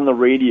 years on the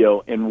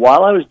radio, and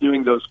while I was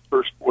doing those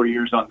first 4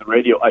 years on the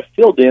radio, I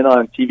filled in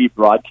on TV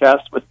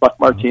broadcasts with Buck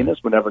Martinez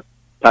whenever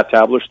Pat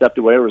Tabler stepped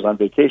away or was on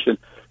vacation.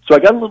 So I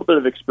got a little bit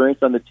of experience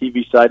on the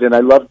TV side, and I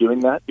loved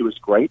doing that. It was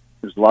great.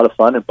 It was a lot of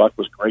fun, and Buck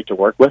was great to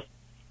work with.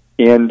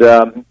 And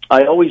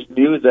I always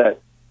knew that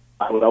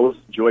I would always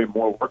enjoy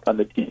more work on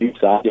the TV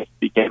side if it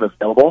became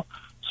available.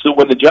 So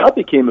when the job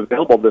became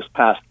available this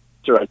past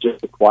year, I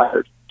just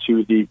acquired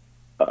to the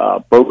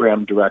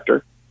program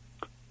director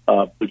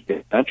of Blue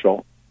Jay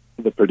Central,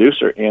 the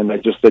producer, and I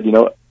just said,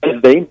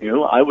 as they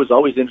knew, I was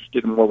always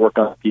interested in more work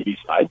on the TV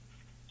side.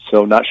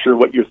 So not sure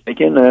what you're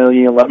thinking.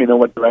 Let me know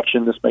what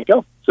direction this may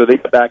go. So they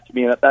got back to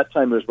me, and at that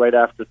time it was right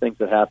after things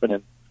had happened,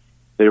 and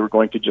they were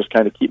going to just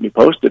kind of keep me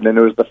posted. And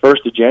it was the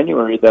 1st of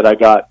January that I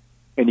got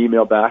an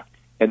email back,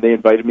 and they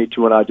invited me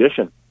to an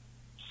audition.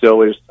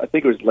 So I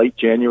think it was late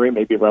January,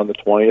 maybe around the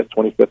 20th,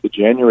 25th of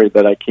January,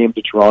 that I came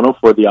to Toronto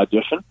for the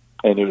audition.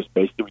 And it was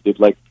basically, we did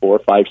like 4 or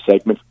 5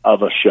 segments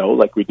of a show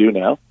like we do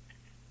now.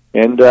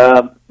 And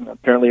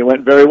apparently it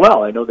went very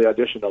well. I know they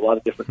auditioned a lot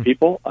of different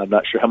people. I'm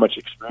not sure how much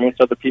experience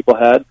other people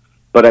had,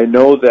 but I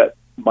know that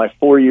my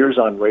 4 years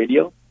on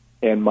radio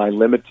and my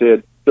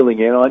limited filling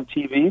in on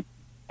TV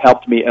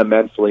helped me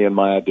immensely in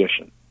my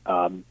audition.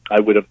 I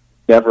would have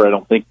never, I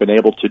don't think, been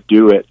able to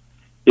do it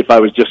if I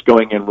was just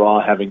going in raw,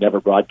 having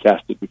never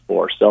broadcasted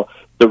before. So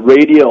the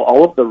radio,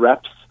 all of the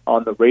reps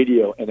on the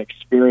radio and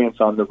experience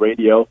on the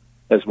radio,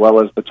 as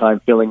well as the time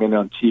filling in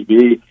on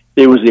TV,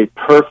 it was a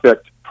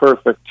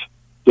perfect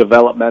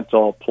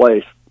developmental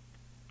place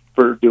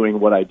for doing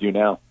what I do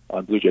now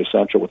on Blue Jay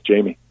Central with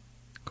Jamie.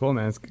 Cool,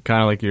 man. It's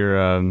kind of like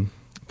your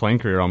playing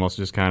career almost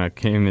just kind of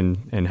came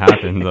and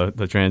happened.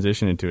 the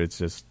transition into it's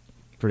just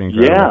pretty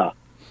incredible.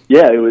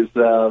 Yeah, it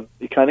was.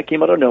 It kind of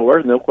came out of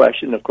nowhere, no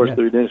question. Of course,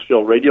 the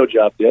initial radio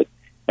job did,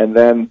 and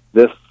then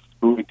this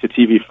moving to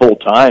TV full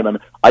time. I mean,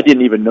 I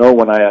didn't even know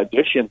when I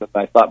auditioned, and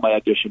I thought my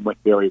audition went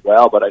very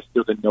well, but I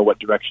still didn't know what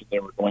direction they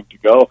were going to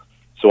go.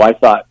 So I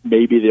thought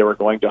maybe they were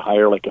going to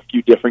hire like a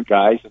few different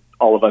guys, and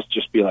all of us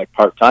just be like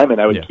part time, and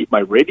I would keep my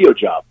radio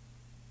job.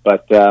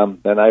 But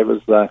then I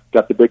was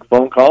got the big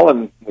phone call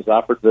and was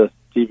offered the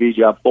TV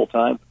job full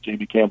time.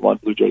 Jamie Campbell on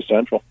Blue Jay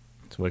Central.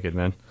 It's wicked,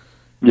 man.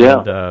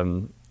 Yeah.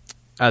 And,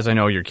 as I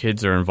know your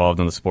kids are involved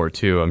in the sport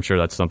too, I'm sure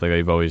that's something that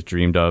you've always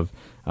dreamed of.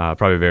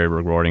 Probably very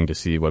rewarding to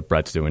see what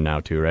Brett's doing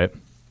now too, right?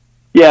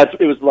 Yeah,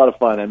 it was a lot of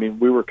fun. I mean,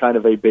 we were kind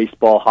of a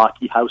baseball,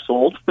 hockey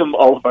household.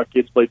 All of our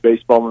kids played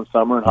baseball in the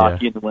summer and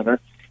hockey in the winter.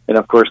 And,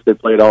 of course, they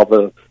played all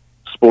the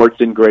sports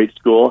in grade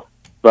school.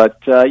 But,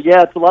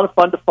 it's a lot of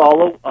fun to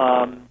follow.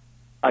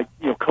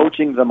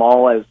 Coaching them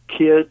all as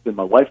kids, and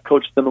my wife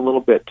coached them a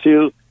little bit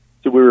too.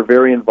 So we were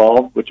very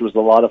involved, which was a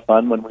lot of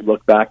fun when we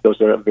look back. Those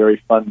are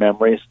very fun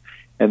memories.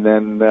 And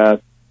then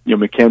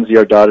Mackenzie,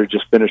 our daughter,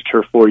 just finished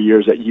her 4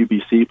 years at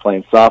UBC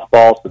playing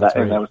softball, That's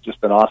right. and that was just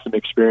an awesome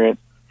experience.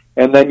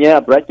 And then,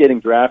 Brett getting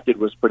drafted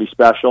was pretty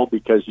special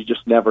because you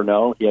just never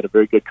know. He had a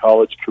very good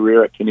college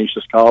career at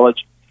Canisius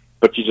College,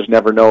 but you just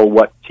never know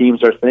what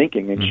teams are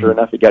thinking. And sure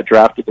enough, he got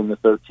drafted in the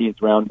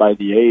 13th round by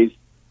the A's.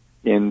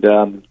 And,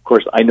 of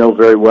course, I know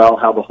very well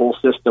how the whole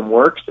system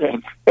works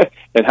and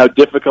and how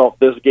difficult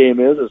this game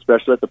is,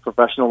 especially at the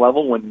professional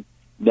level when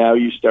now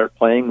you start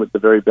playing with the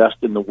very best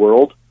in the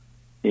world.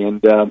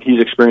 And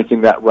he's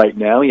experiencing that right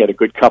now. He had a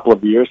good couple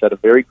of years, had a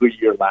very good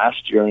year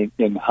last year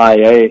in High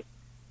A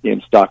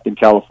in Stockton,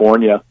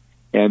 California.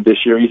 And this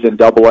year he's in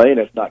Double A, and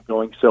it's not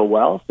going so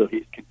well. So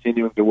he's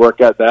continuing to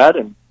work at that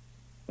and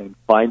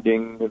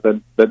finding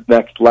the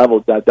next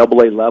level. That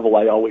Double A level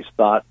I always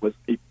thought was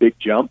a big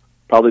jump,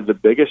 probably the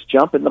biggest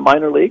jump in the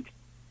minor leagues.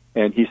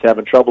 And he's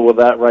having trouble with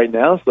that right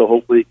now, so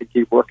hopefully he can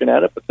keep working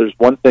at it. But there's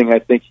one thing I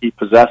think he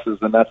possesses,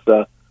 and that's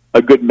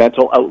a good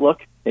mental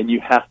outlook. And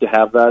you have to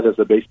have that as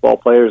a baseball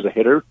player, as a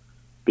hitter,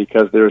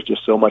 because there's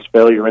just so much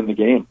failure in the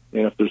game.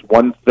 And if there's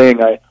one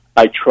thing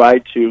I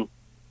tried to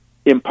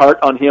impart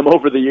on him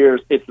over the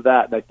years, it's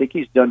that. And I think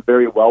he's done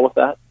very well with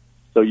that.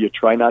 So you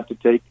try not to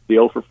take the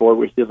 0 for 4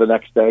 with you the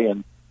next day,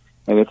 and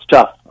it's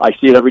tough. I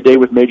see it every day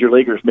with major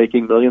leaguers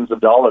making millions of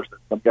dollars.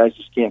 Some guys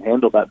just can't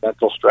handle that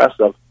mental stress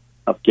of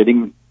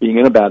being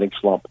in a batting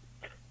slump.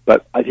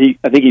 But I think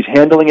he's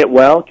handling it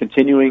well,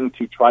 continuing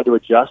to try to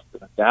adjust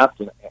and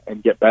adapt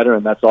and get better,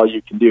 and that's all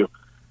you can do.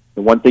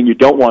 The one thing you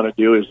don't want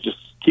to do is just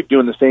keep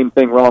doing the same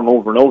thing wrong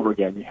over and over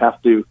again. You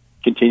have to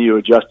continue to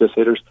adjust as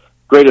hitters.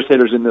 Greatest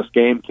hitters in this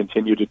game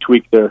continue to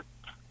tweak their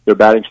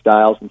batting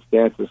styles and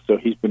stances, so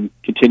he's been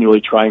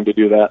continually trying to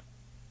do that.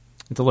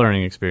 It's a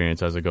learning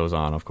experience as it goes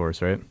on, of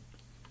course, right?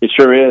 It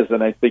sure is,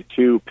 and I think,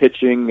 too,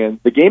 pitching, and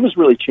the game has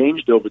really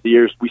changed over the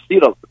years. We see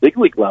it at the big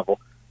league level,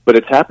 but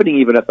it's happening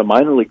even at the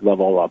minor league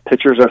level.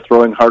 Pitchers are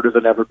throwing harder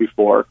than ever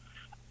before,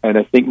 and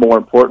I think more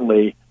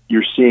importantly,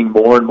 you're seeing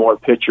more and more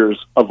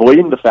pitchers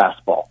avoiding the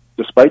fastball.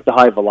 Despite the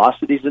high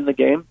velocities in the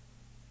game,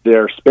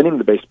 they're spinning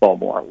the baseball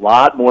more. A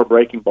lot more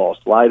breaking balls,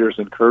 sliders,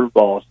 and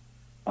curveballs.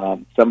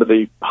 Some of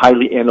the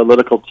highly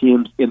analytical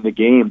teams in the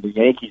game, the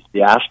Yankees, the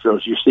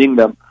Astros, you're seeing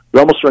them,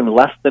 they're almost throwing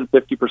less than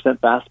 50%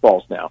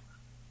 fastballs now.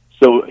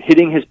 So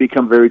hitting has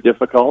become very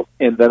difficult,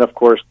 and then, of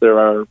course, there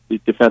are the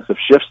defensive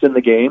shifts in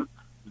the game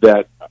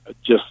that are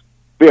just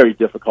very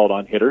difficult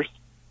on hitters.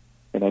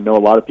 And I know a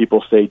lot of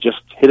people say,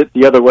 just hit it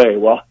the other way.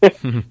 Well,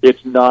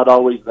 it's not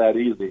always that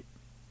easy,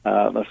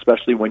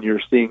 especially when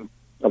you're seeing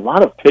a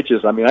lot of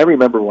pitches. I mean, I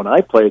remember when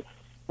I played,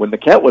 when the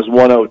count was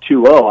 1-0,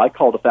 2-0, I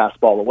called a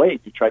fastball away.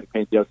 You tried to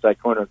paint the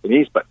outside corner of the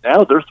knees, but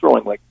now they're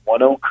throwing like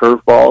 1-0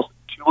 curveballs,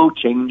 2-0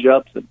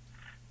 changeups, and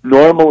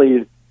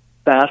normally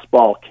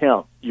fastball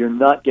counts. You're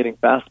not getting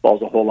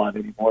fastballs a whole lot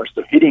anymore.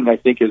 So hitting, I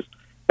think, is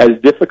as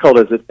difficult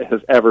as it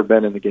has ever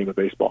been in the game of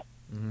baseball.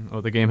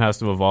 Well, the game has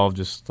to evolve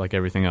just like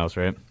everything else,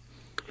 right?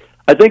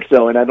 I think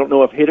so, and I don't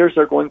know if hitters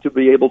are going to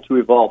be able to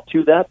evolve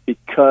to that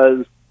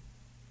because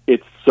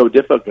it's so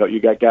difficult. You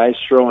got guys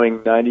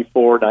throwing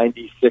 94,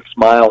 96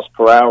 miles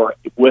per hour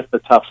with the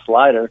tough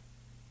slider,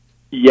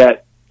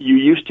 yet you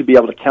used to be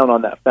able to count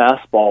on that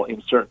fastball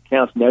in certain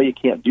counts. Now you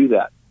can't do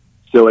that.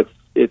 So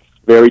it's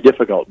very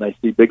difficult, and I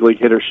see big league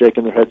hitters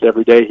shaking their heads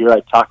every day here.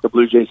 I talk to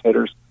Blue Jays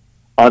hitters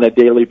on a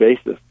daily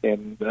basis,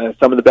 and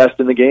some of the best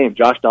in the game,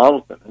 Josh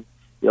Donaldson, and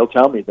they'll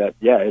tell me that,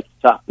 it's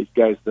tough. These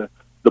guys, the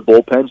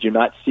bullpens, you're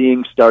not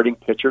seeing starting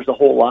pitchers a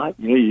whole lot.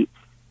 You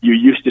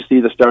used to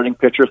see the starting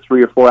pitcher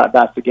 3 or 4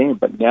 at-bats a game,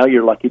 but now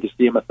you're lucky to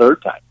see him a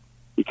third time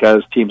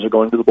because teams are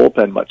going to the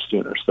bullpen much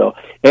sooner. So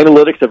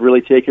analytics have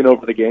really taken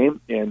over the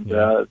game, and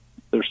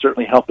they're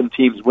certainly helping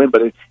teams win,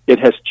 but it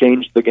has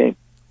changed the game.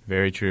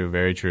 Very true,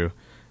 very true.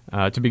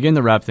 To begin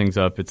to wrap things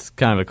up, it's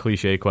kind of a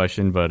cliche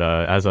question, but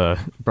as a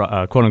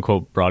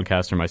quote-unquote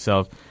broadcaster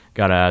myself,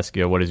 got to ask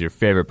you, what is your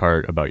favorite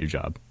part about your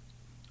job?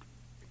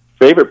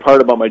 Favorite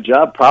part about my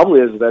job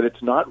probably is that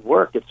it's not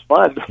work; it's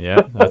fun.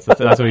 Yeah, that's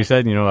what you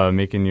said.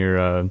 Making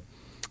your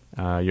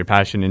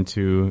passion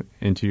into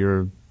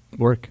your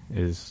work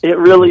is. It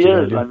really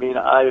is. I mean,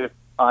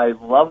 I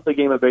love the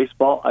game of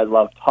baseball. I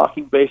love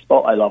talking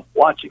baseball. I love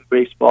watching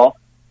baseball,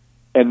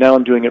 and now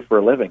I'm doing it for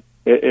a living.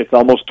 It's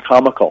almost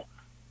comical.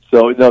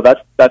 So no,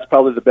 that's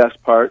probably the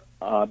best part.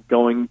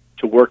 Going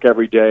to work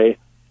every day.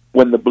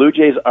 When the Blue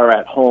Jays are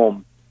at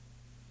home,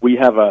 we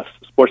have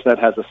Sportsnet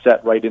has a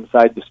set right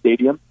inside the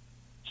stadium.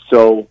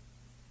 So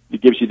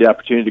it gives you the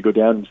opportunity to go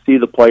down and see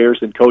the players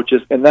and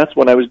coaches. And that's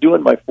when I was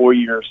doing my 4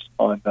 years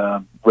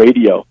on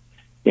radio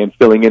and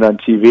filling in on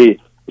TV.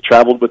 I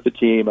traveled with the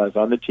team. I was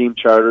on the team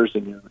charters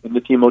and in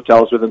the team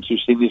hotels with them. So you're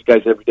seeing these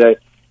guys every day.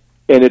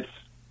 And it's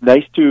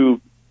nice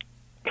to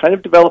kind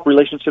of develop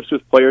relationships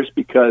with players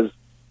because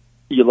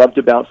you love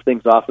to bounce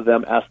things off of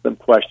them, ask them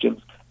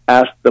questions,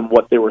 ask them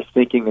what they were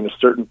thinking in a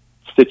certain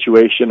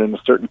situation, in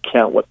a certain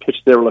count, what pitch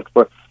they were looking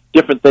for,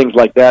 different things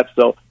like that.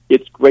 So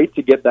it's great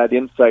to get that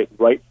insight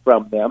right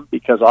from them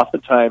because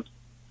oftentimes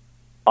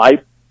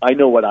I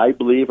know what I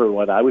believe or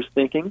what I was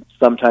thinking.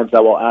 Sometimes I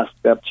will ask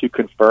them to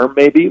confirm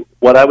maybe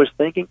what I was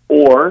thinking,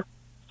 or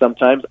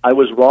sometimes I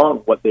was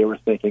wrong what they were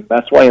thinking.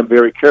 That's why I'm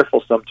very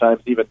careful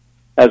sometimes, even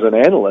as an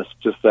analyst,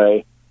 to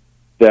say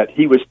that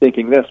he was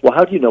thinking this. Well,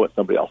 how do you know what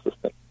somebody else is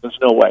thinking? There's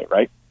no way,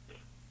 right?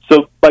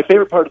 So my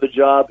favorite part of the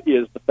job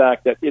is the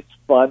fact that it's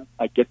fun.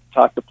 I get to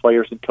talk to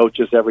players and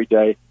coaches every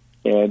day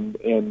and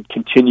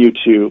continue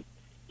to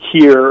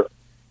hear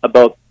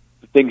about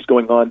the things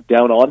going on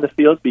down on the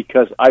field,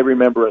 because I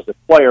remember as a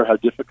player how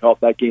difficult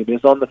that game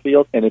is on the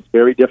field, and it's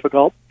very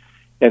difficult.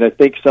 And I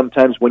think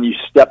sometimes when you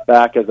step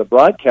back as a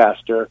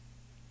broadcaster,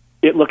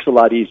 it looks a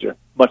lot easier,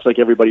 much like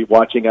everybody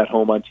watching at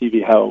home on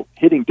TV, how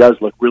hitting does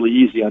look really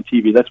easy on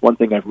TV. That's one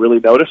thing I've really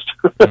noticed.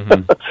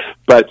 Mm-hmm.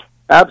 But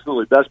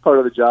absolutely, best part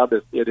of the job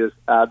is it is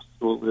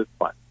absolutely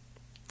fun.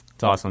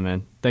 It's awesome,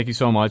 man. Thank you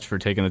so much for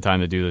taking the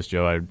time to do this,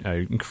 Joe. I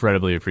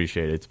incredibly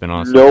appreciate it. It's been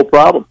awesome. No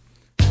problem.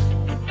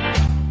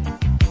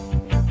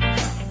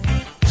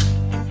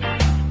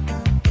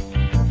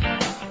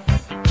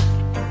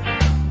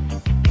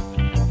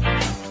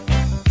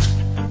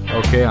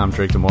 Okay, I'm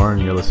Drake Demore,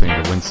 and you're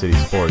listening to Win City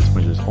Sports,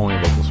 Windsor's only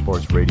local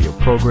sports radio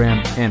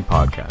program and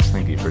podcast.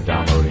 Thank you for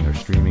downloading or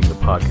streaming the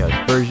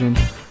podcast version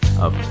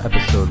of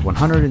episode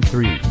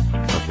 103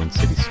 of Win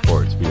City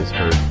Sports. We just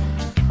heard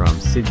from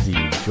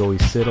Joey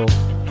Siddall,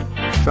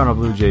 Toronto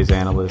Blue Jays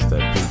analyst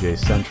at Blue Jays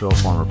Central,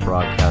 former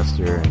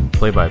broadcaster and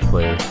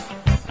play-by-play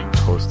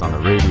host on the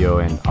radio,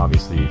 and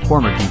obviously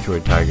former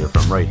Detroit Tiger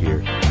from right here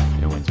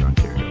in Windsor,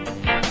 Ontario.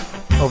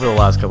 Over the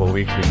last couple of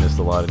weeks, we missed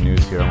a lot of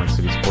news here on Win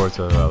City Sports.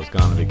 I was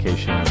gone on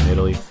vacation in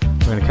Italy.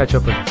 We're going to catch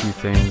up with a few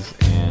things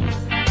and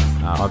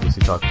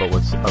obviously talk about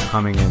what's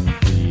upcoming in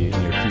the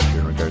near future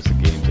in regards to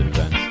games and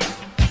events.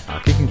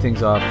 Kicking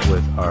things off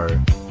with our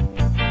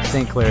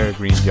St. Clair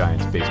Green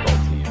Giants baseball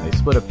team. They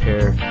split a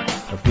pair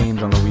of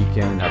games on the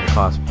weekend at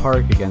Lacoste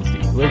Park against the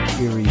Lake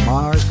Erie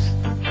Monarchs.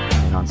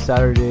 And on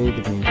Saturday,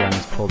 the Green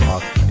Giants pulled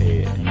off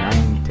a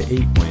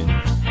 9-8 win,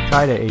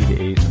 tied at 8-8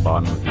 in the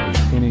bottom of the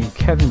 8th inning.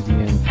 Kevin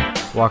Dean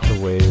walked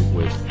away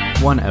with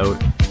 1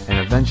 out and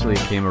eventually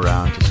came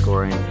around to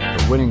scoring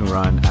the winning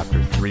run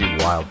after 3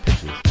 wild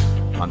pitches.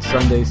 On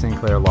Sunday, St.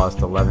 Clair lost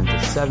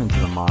 11-7 to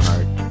the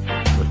Monarch,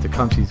 with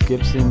Tecumseh's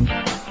Gibson,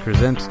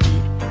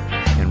 Krzyzewski,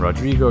 and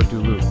Rodrigo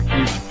Duluc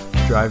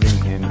each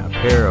driving in a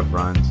pair of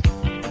runs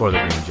for the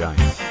Green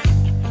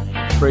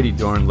Giants. Brady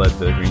Dorn led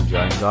the Green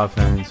Giants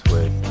offense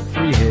with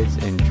 3 hits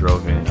and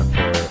drove in a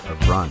pair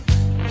of runs.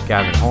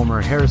 Gavin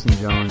Homer, Harrison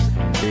Jones,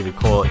 and David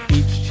Cole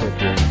each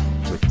chipped in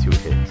with 2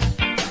 hits.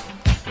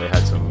 They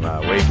had some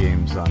away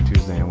games on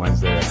Tuesday and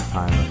Wednesday at the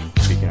time. And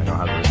speaking, I don't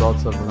have the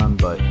results of them,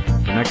 but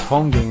the next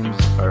home games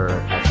are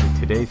actually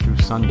today through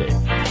Sunday.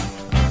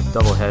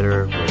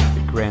 Doubleheader with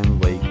the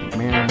Grand Lake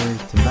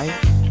Mariners tonight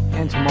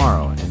and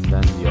tomorrow, and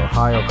then the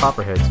Ohio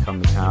Copperheads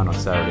come to town on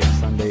Saturday and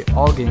Sunday.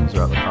 All games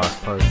are at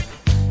Lacoste Park.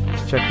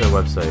 Check their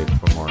website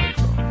for more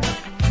info.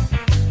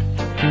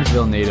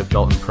 Kingsville native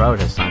Dalton Prout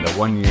has signed a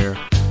 1-year,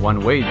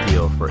 one-way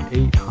deal for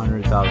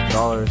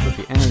 $800,000 with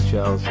the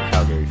NHL's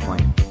Calgary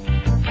Flames.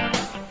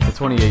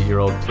 The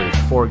 28-year-old played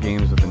 4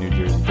 games with the New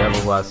Jersey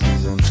Devils last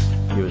season.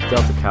 He was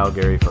dealt to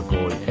Calgary for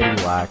goalie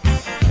Eddie Lack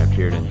and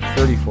appeared in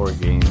 34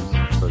 games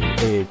for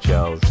the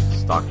AHL's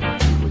Stockton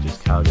Heat, which is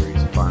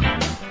Calgary's farm team.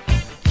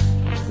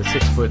 The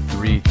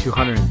 6'3",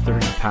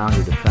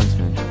 230-pounder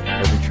defenseman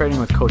has been training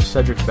with Coach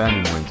Cedric Benn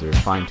in Windsor,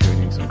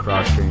 fine-tuning some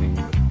cross-training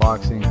with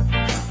boxing.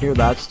 Hear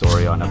that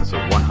story on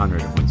episode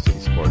 100 of Win City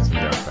Sports in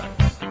the archives.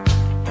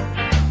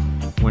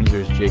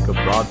 Windsor's Jacob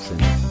Robson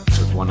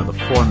was one of the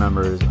 4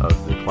 members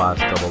of the Class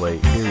AA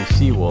Erie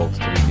Seawolves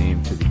to be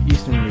named to the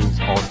Eastern League's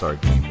All-Star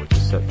Game, which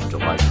is set for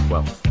July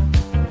 12th.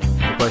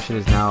 The question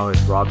is now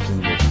if Robson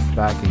will be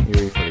back in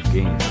Erie for the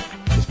game.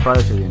 Just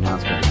prior to the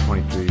announcement, the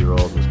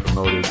 23-year-old was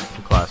promoted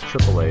to Class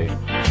AAA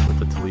with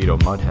the Toledo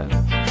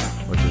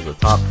Mudhens, which is the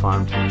top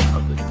farm team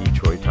of the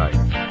Detroit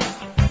Tigers.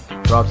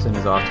 Robson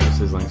is off to a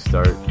sizzling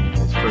start in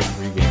his first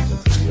 3 games in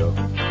Toledo.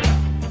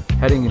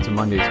 Heading into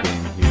Monday's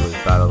game, he was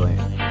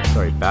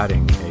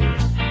batting a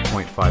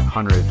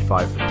 .500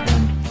 5 for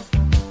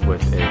 10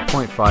 with a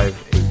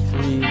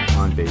 .583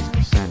 on-base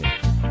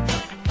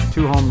percentage.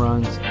 2 home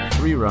runs,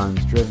 3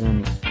 runs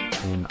driven,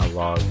 and a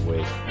log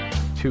with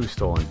 2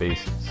 stolen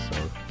bases. So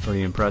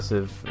pretty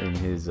impressive in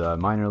his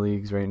minor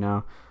leagues right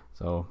now.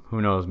 So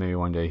who knows, maybe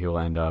one day he'll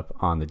end up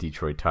on the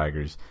Detroit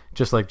Tigers,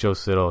 just like Joe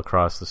Siddall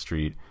across the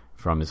street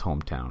from his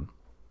hometown.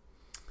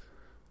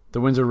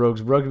 The Windsor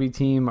Rogues rugby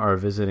team are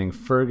visiting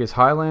Fergus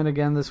Highland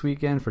again this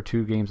weekend for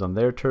 2 games on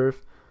their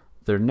turf.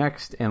 Their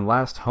next and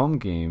last home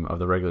game of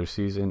the regular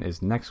season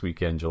is next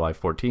weekend, July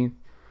 14th.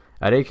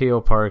 At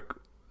AKO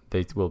Park,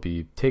 they will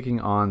be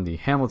taking on the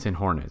Hamilton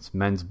Hornets,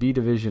 men's B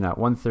division at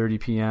 1:30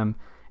 p.m.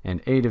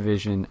 and A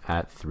division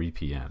at 3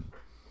 p.m.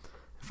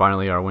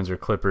 Finally, our Windsor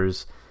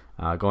Clippers,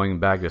 going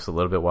back just a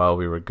little bit while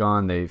we were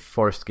gone, they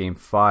forced Game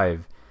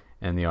 5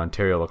 in the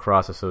Ontario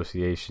Lacrosse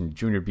Association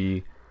Junior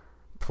B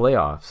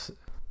playoffs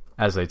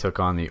as they took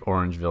on the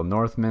Orangeville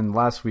Northmen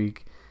last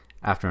week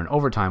after an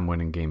overtime win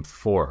in Game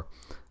 4.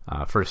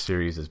 First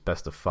series is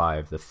best of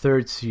 5. The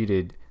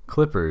third-seeded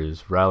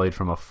Clippers rallied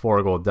from a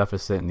 4-goal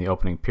deficit in the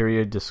opening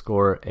period to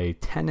score a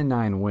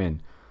 10-9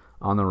 win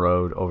on the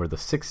road over the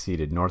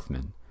 6th-seeded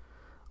Northmen.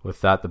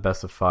 With that, the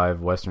best-of-5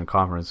 Western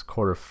Conference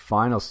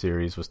quarterfinal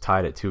series was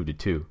tied at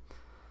 2-2.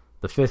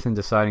 The fifth and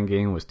deciding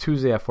game was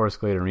Tuesday at Forest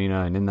Glade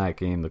Arena, and in that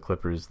game, the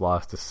Clippers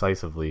lost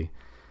decisively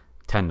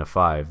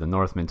 10-5. The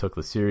Northmen took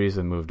the series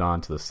and moved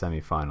on to the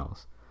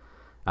semifinals.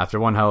 After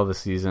one hell of a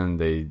season,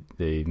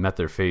 they met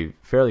their fate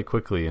fairly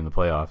quickly in the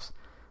playoffs.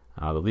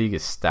 The league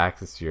is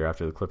stacked this year.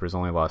 After the Clippers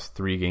only lost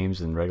 3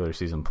 games in regular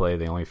season play,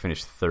 they only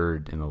finished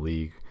 3rd in the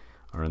league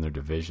or in their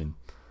division.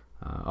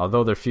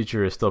 Although their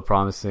future is still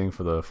promising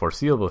for the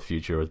foreseeable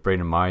future with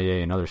Braden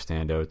Maillet and other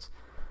standouts,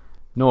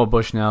 Noah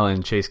Bushnell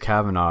and Chase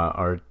Kavanaugh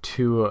are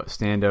 2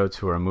 standouts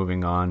who are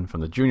moving on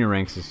from the junior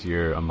ranks this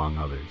year, among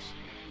others.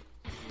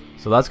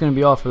 So that's going to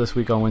be all for this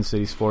week on Win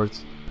City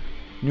Sports.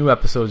 New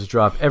episodes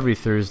drop every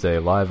Thursday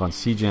live on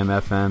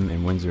CJAM FM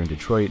in Windsor and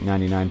Detroit,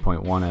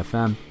 99.1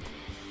 FM.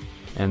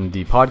 And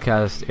the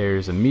podcast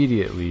airs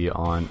immediately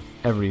on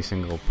every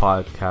single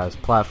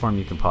podcast platform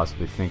you can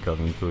possibly think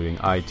of, including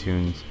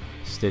iTunes,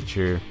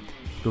 Stitcher,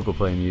 Google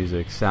Play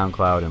Music,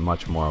 SoundCloud, and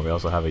much more. We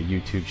also have a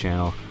YouTube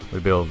channel.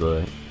 We'll be able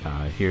to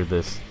hear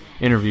this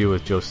interview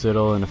with Joe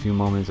Siddall in a few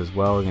moments as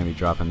well. We're going to be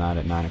dropping that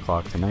at 9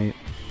 o'clock tonight.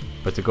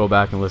 But to go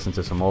back and listen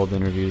to some old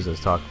interviews, as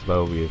talked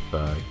about with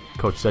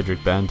Coach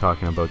Cedric Ben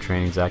talking about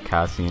training Zach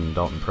Cassian and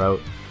Dalton Prout,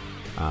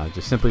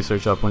 just simply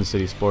search up Win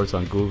City Sports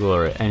on Google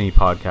or any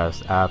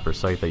podcast app or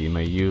site that you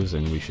may use,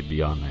 and we should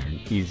be on there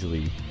and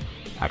easily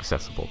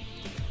accessible.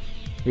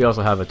 We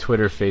also have a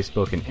Twitter,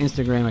 Facebook, and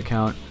Instagram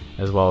account,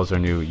 as well as our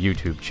new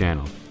YouTube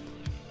channel.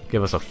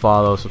 Give us a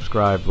follow,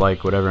 subscribe,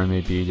 like, whatever it may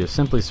be. Just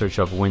simply search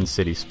up Win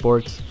City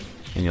Sports,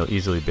 and you'll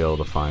easily be able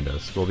to find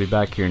us. We'll be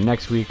back here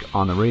next week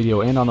on the radio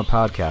and on the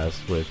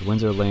podcast with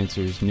Windsor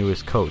Lancers'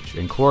 newest coach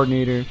and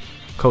coordinator,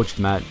 Coach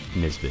Matt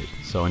Nisbet.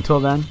 So until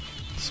then,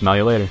 smell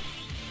you later.